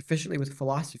themselves sufficiently with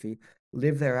philosophy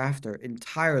live thereafter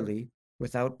entirely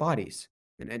without bodies,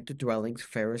 and enter dwellings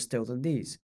fairer still than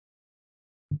these.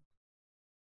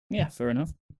 Yeah, fair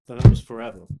enough. So that was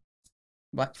forever.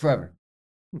 But forever.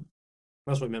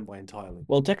 That's what I meant by entirely.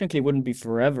 Well, technically, it wouldn't be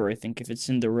forever. I think if it's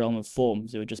in the realm of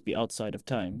forms, it would just be outside of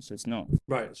time. So it's not.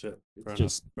 Right, that's it. Fair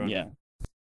Just enough. yeah.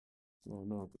 Oh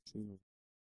no.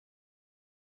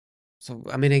 So,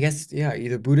 I mean, I guess, yeah,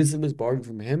 either Buddhism is borrowing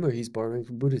from him or he's borrowing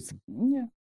from Buddhism. Yeah.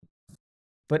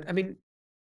 But, I mean,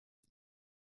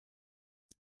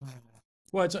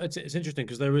 Well, it's interesting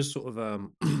because there is sort of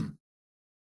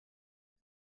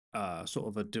sort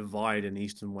of a divide in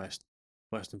East and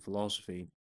Western philosophy.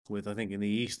 With I think in the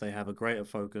East they have a greater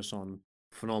focus on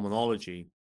phenomenology,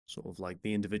 sort of like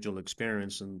the individual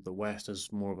experience, and the West has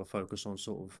more of a focus on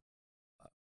sort of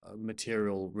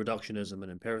material reductionism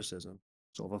and empiricism.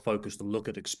 Sort of a focus to look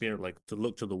at experience, like to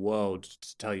look to the world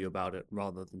to tell you about it,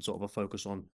 rather than sort of a focus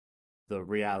on the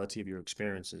reality of your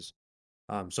experiences.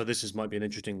 So this might be an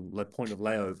interesting point of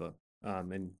layover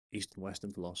in East and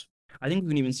Western philosophy. I think we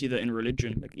can even see that in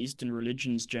religion. Like Eastern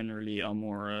religions generally are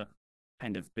more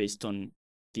kind of based on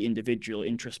the individual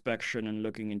introspection and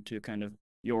looking into kind of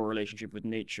your relationship with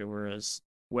nature, whereas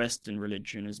Western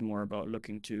religion is more about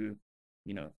looking to,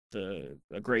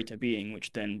 a greater being,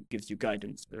 which then gives you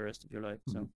guidance for the rest of your life.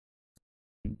 So,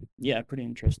 yeah, pretty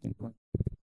interesting point.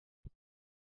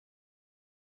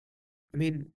 I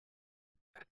mean,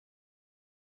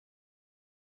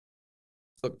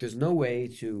 look, there's no way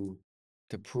to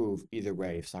prove either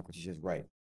way if Socrates is right,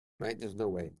 right? There's no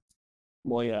way.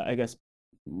 Well, yeah, I guess.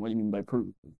 What do you mean by proof?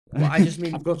 Well, I just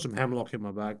mean I've got some hemlock in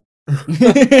my bag.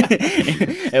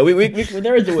 Yeah,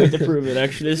 there is a way to prove it.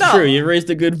 Actually, it's No. true. You raised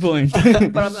a good point.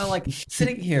 but I'm like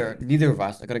sitting here. Neither of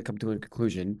us are gonna come to a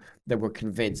conclusion that we're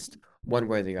convinced one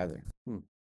way or the other,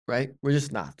 right? We're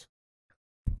just not.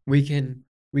 We can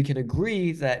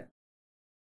agree that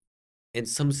in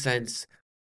some sense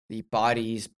the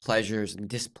body's pleasures and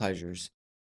displeasures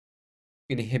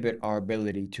inhibit our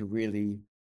ability to really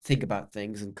think about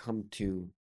things and come to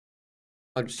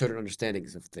certain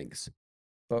understandings of things.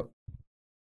 But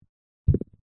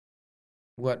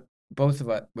what both of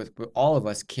us, with all of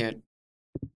us, can't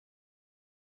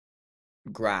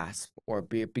grasp or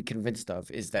be convinced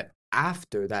of is that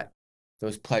after that,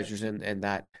 those pleasures and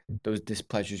that those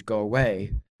displeasures go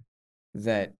away,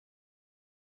 that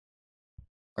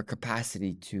our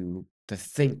capacity to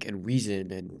think and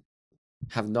reason and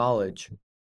have knowledge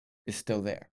is still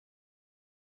there.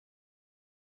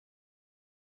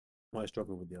 I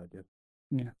struggle with the idea.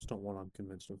 Yeah. It's not one I'm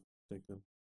convinced of.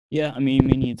 Yeah, I mean,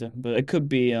 me neither. But it could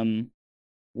be.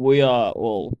 We are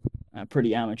all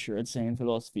pretty amateur at saying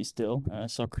philosophy still.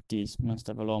 Socrates must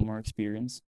have a lot more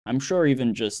experience. I'm sure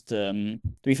even just to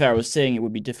be fair, I was saying it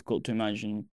would be difficult to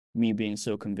imagine me being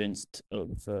so convinced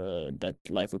of that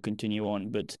life will continue on.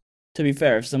 But to be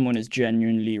fair, if someone is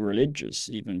genuinely religious,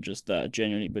 even just that,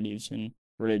 genuinely believes in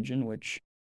religion, which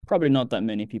probably not that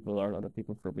many people are. A lot of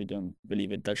people probably don't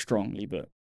believe it that strongly. But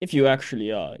if you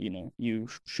actually are, you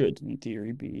should, in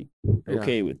theory, be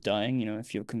okay with dying.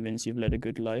 If you're convinced you've led a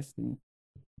good life and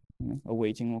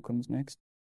awaiting what comes next.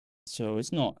 So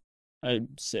it's not.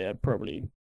 I'd say probably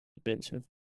a bit of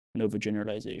an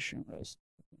overgeneralization, whereas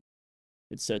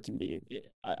it's certainly.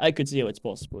 I could see how it's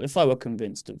possible if I were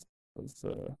convinced of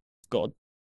God.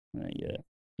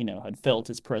 Had felt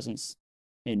His presence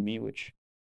in me, which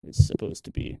is supposed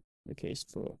to be the case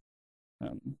for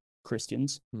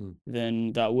Christians,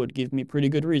 then that would give me pretty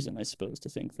good reason, I suppose, to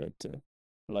think that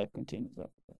life continues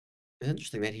after. It's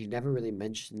interesting that he never really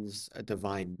mentions a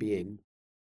divine being.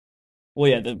 Well,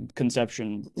 yeah, the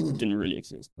conception didn't really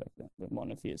exist back then, the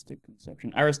monotheistic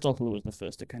conception. Aristotle was the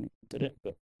first to kind of did it,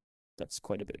 but that's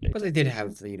quite a bit later. But they did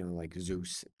have, like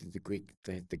Zeus, the Greek,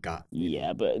 the god.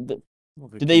 Yeah, but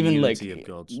Do they even like? Of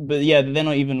gods. But yeah, they're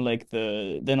not even like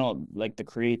they're not like the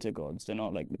creator gods. They're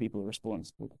not like the people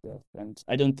responsible for death. And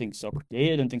I don't think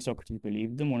Socrates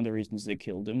believed them. One of the reasons they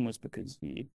killed him was because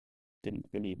he didn't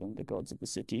believe in the gods of the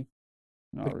city.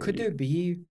 But could there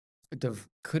be,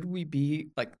 could we be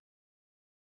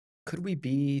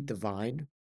divine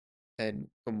and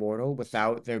immortal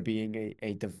without there being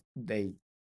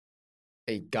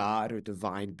a god or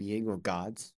divine being or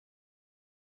gods?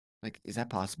 Like, is that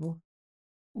possible?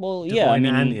 Well, divine yeah, I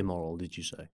mean, and immoral. Did you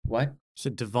say? What? So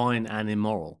divine and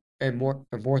immoral.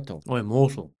 Immortal. Oh,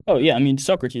 immortal. Oh yeah, I mean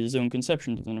Socrates' own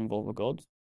conception doesn't involve a god.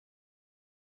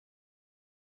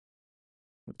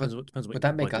 Depends Would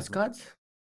that make us gods?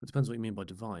 It depends what you mean by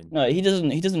divine. No, he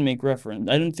doesn't make reference.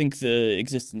 I don't think the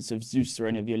existence of Zeus or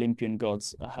any of the Olympian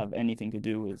gods have anything to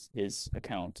do with his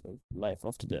account of life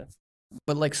after death.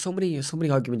 But like so many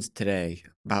arguments today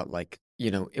about like,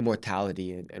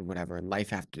 immortality and whatever, and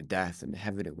life after death and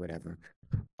heaven and whatever,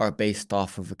 are based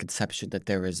off of a conception that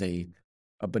there is a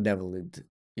benevolent,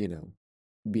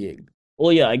 being.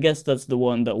 Well, yeah, I guess that's the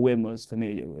one that we're most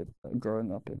familiar with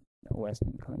growing up in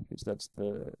Western countries. That's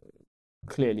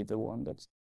clearly the one that's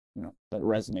that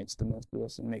resonates the most with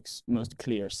us and makes most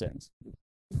clear sense.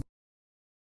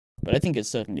 But I think it's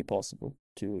certainly possible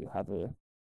to have a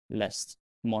less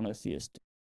monotheistic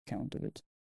account of it.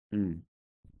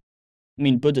 I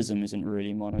mean, Buddhism isn't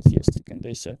really monotheistic, and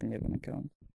they certainly have an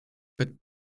account. But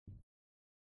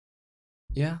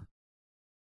yeah,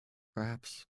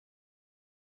 perhaps.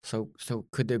 So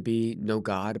could there be no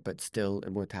God but still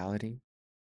immortality?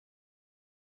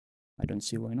 I don't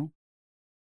see why not.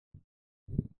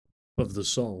 Of the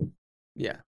soul.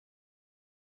 Yeah.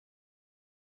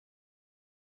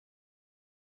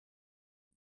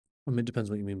 I mean, it depends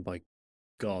what you mean by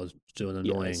God doing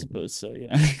annoying. Yeah, I suppose so.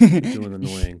 Yeah. Doing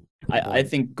annoying. I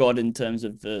think God in terms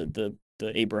of the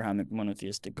the Abrahamic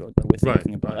monotheistic God that we're Right,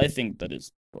 thinking about. right. I think that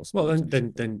is possible. Well,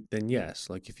 potentially. then yes.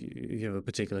 Like if you have a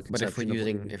particular But if we're conception of what you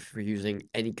using mean. if we're using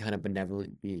any kind of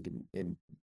benevolent being in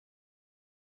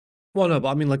Well, no, but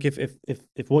I mean, like if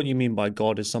what you mean by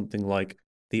God is something like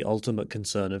the ultimate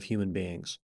concern of human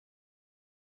beings,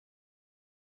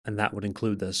 and that would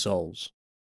include their souls,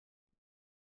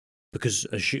 because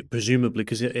presumably,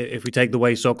 because if we take the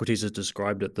way Socrates has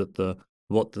described it, that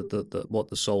what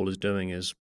the soul is doing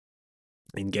is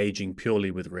engaging purely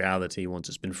with reality once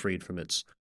it's been freed from its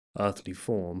earthly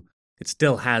form, it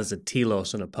still has a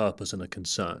telos and a purpose and a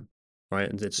concern, right?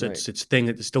 And it's Right. it's thing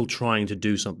it's still trying to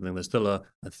do something. There's still a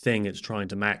thing it's trying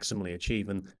to maximally achieve,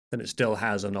 and then it still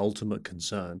has an ultimate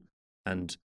concern,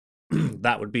 and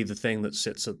that would be the thing that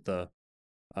sits at the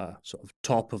sort of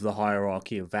top of the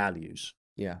hierarchy of values,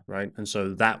 yeah. right? And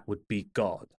so that would be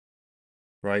God,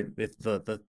 right? If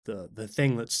the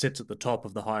thing that sits at the top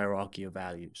of the hierarchy of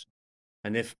values.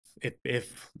 And if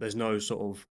there's no sort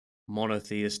of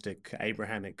monotheistic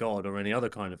Abrahamic God or any other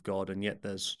kind of God, and yet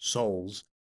there's souls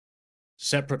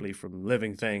separately from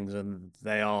living things, and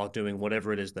they are doing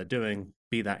whatever it is they're doing,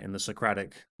 be that in the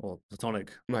Socratic or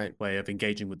Platonic Right. way of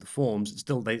engaging with the forms,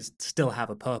 they still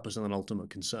have a purpose and an ultimate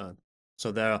concern.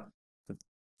 So they're,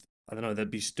 I don't know,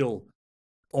 they'd be still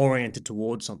oriented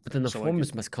towards something. But then the So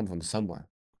forms must come from somewhere.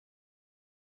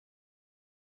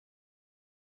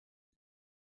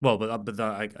 well, but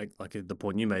like the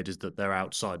point you made is that they're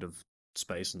outside of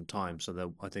space and time.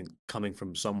 So I think coming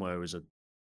from somewhere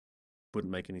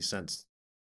wouldn't make any sense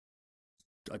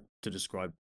to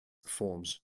describe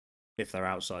forms if they're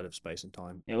outside of space and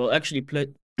time. Yeah, well, actually,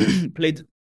 sorry, Plato's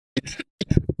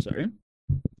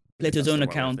That's own the right way of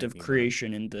account of thinking about it.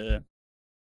 creation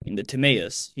in the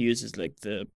Timaeus, he uses like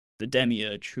the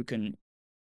demiurge who can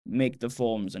make the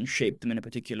forms and shape them in a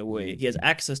particular way. He has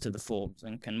access to the forms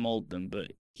and can mold them,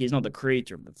 but he's not the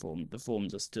creator of the form. The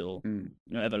forms are still,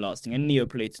 everlasting. And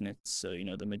Neoplatonists,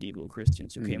 the medieval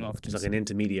Christians who came after. It's like an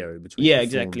intermediary between. Yeah, the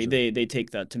exactly. forms They take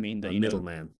that to mean that and a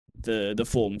middleman. the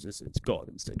forms it's God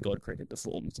instead. God created the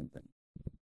forms and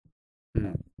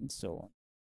then and so on.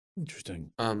 Interesting.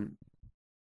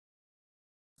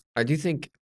 I do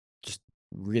think, just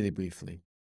really briefly,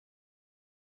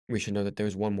 we should know that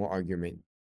there's one more argument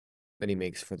that he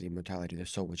makes for the immortality of the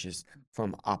soul, which is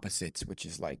from opposites, which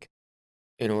is like,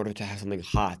 in order to have something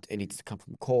hot, it needs to come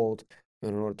from cold.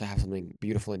 In order to have something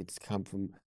beautiful, it needs to come from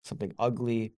something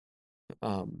ugly,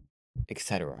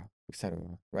 etc., etc.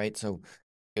 Right? So,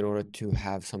 in order to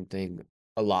have something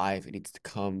alive, it needs to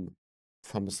come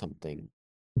from something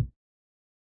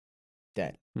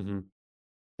dead. Mm-hmm.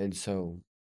 And so,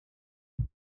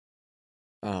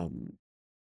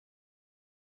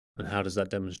 And how does that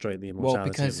demonstrate the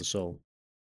immortality of the soul?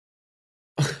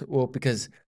 well, because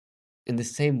in the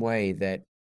same way that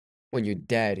when you're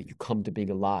dead, you come to being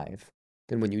alive,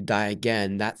 then when you die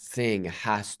again, that thing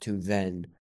has to then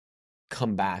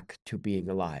come back to being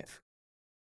alive.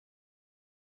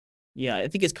 Yeah, I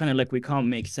think it's kind of like we can't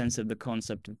make sense of the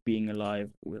concept of being alive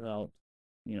without,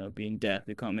 being death.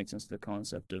 We can't make sense of the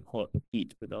concept of hot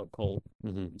heat without cold.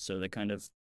 Mm-hmm. So they're kind of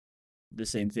the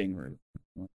same thing, really.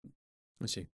 I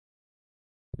see.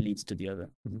 Leads to the other.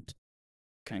 Mm-hmm.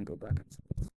 Can go back and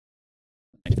forth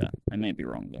like that. I may be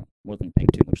wrong though. Wasn't paying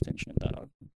too much attention to that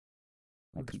argument.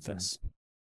 I confess.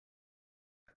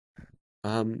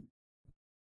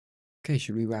 Okay,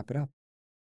 should we wrap it up?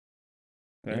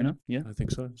 Fair enough. Yeah. I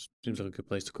think so. Seems like a good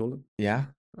place to call it. Yeah.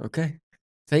 Okay.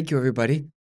 Thank you, everybody.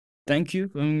 Thank you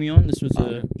for having me on. This was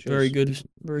a very cheers.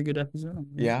 good episode.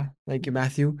 Yeah. Thank you,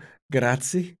 Matthew.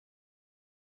 Grazie.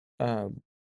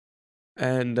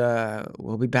 And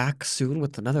we'll be back soon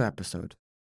with another episode,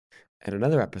 and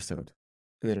another episode,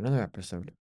 and then another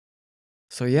episode.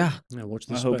 So yeah, watch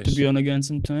I this hope to be on again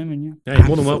sometime, and Yeah, you're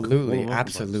more than welcome. Absolutely, Bud.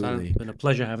 absolutely. It's been a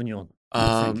pleasure having you on.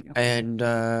 Thank you. And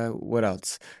what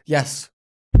else? Yes,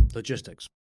 Logistics.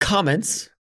 comments.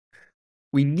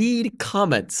 We need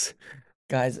comments,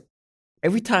 guys.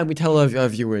 Every time we tell our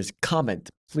viewers, comment,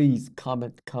 please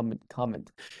comment,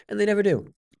 and they never do.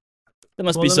 There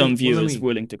must be some viewers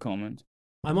willing to comment.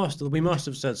 We must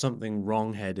have said something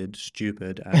wrong-headed,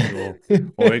 stupid,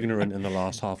 or ignorant in the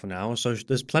last half an hour. So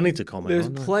there's plenty to comment. There's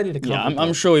on. plenty to comment. Yeah,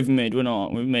 I'm sure we've made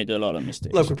a lot of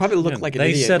mistakes. Look, we probably look like an They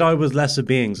idiot. said I was lesser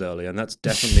beings earlier, and that's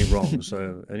definitely wrong.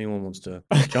 So anyone wants to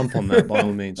jump on that, by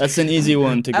all means. That's an easy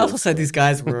one to go. I also said these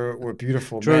guys were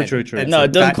beautiful True, men. true, true. And No, so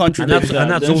don't that- contradict that. And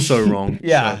that's also wrong.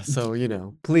 Yeah, So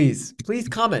so please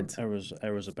comment.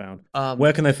 errors abound. Um,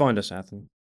 Where can they find us, Athen?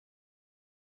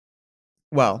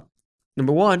 Well,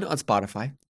 number 1 on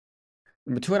Spotify,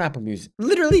 number 2 on Apple Music,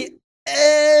 literally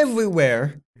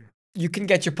everywhere you can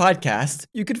get your podcast,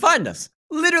 you can find us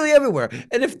literally everywhere.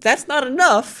 And if that's not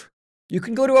enough, you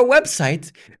can go to our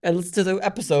website and listen to the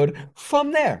episode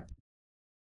from there.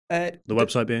 At The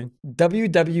website being?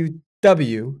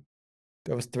 www.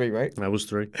 That was 3, right? That was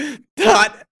 3.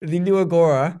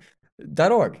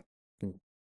 .thenewagora.org.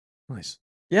 Nice.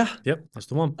 Yeah. Yep, that's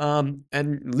the one.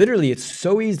 And literally, it's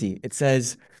so easy. It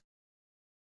says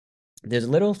there's a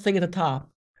little thing at the top.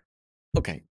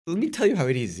 Okay, let me tell you how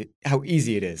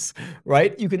easy it is.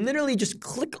 Right? You can literally just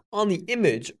click on the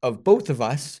image of both of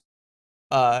us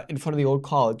in front of the old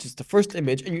college. It's the first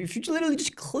image, and if you literally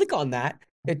just click on that,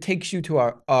 it takes you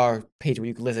to our page where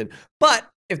you can listen. But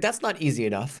if that's not easy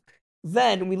enough,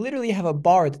 then we literally have a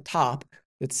bar at the top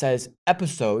that says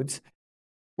episodes,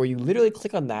 where you literally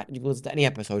click on that and you can listen to any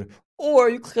episode. Or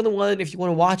you click on the one, if you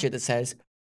want to watch it, that says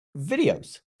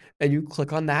videos. And you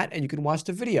click on that and you can watch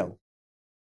the video.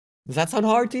 Does that sound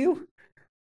hard to you?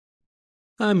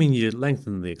 I mean, you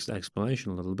lengthen the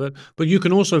explanation a little bit, but you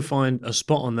can also find a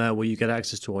spot on there where you get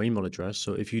access to our email address.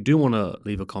 So if you do want to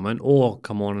leave a comment or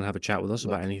come on and have a chat with us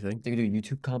about anything. You can do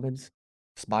YouTube comments.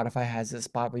 Spotify has a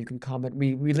spot where you can comment.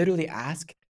 We literally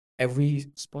ask every...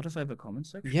 Spotify have a comment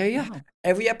section? Yeah. Wow.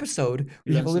 Every episode,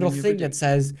 we have a little thing that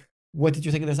says, what did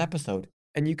you think of this episode?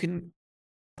 And you can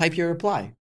type your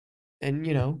reply. And,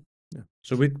 Yeah.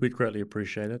 So we'd greatly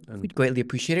appreciate it. And we'd greatly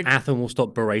appreciate it. Athen will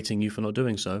stop berating you for not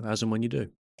doing so, as and when you do.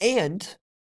 And,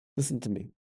 listen to me,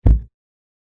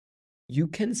 you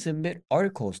can submit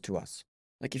articles to us.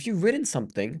 Like, if you've written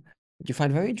something that you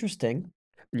find very interesting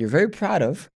and you're very proud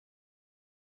of,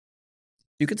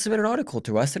 you can submit an article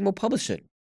to us and we'll publish it.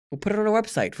 We'll put it on our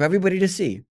website for everybody to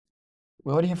see.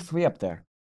 We already have 3 up there.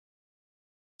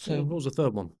 So what was the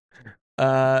third one?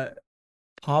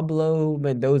 Pablo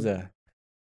Mendoza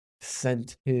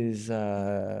sent his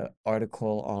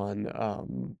article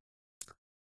on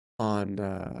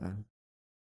something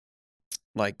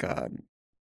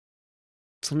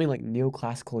like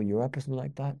neoclassical Europe or something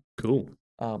like that. Cool.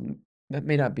 That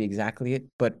may not be exactly it,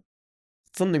 but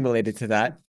something related to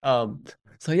that.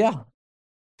 So yeah,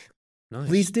 Nice.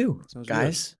 please do, Sounds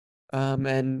guys.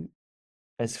 And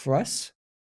as for us,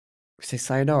 we say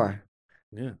sayonara.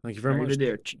 Yeah, thank you very much.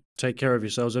 Arrivederci. Take care of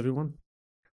yourselves, everyone,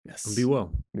 Yes. and be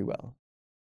well. Be well.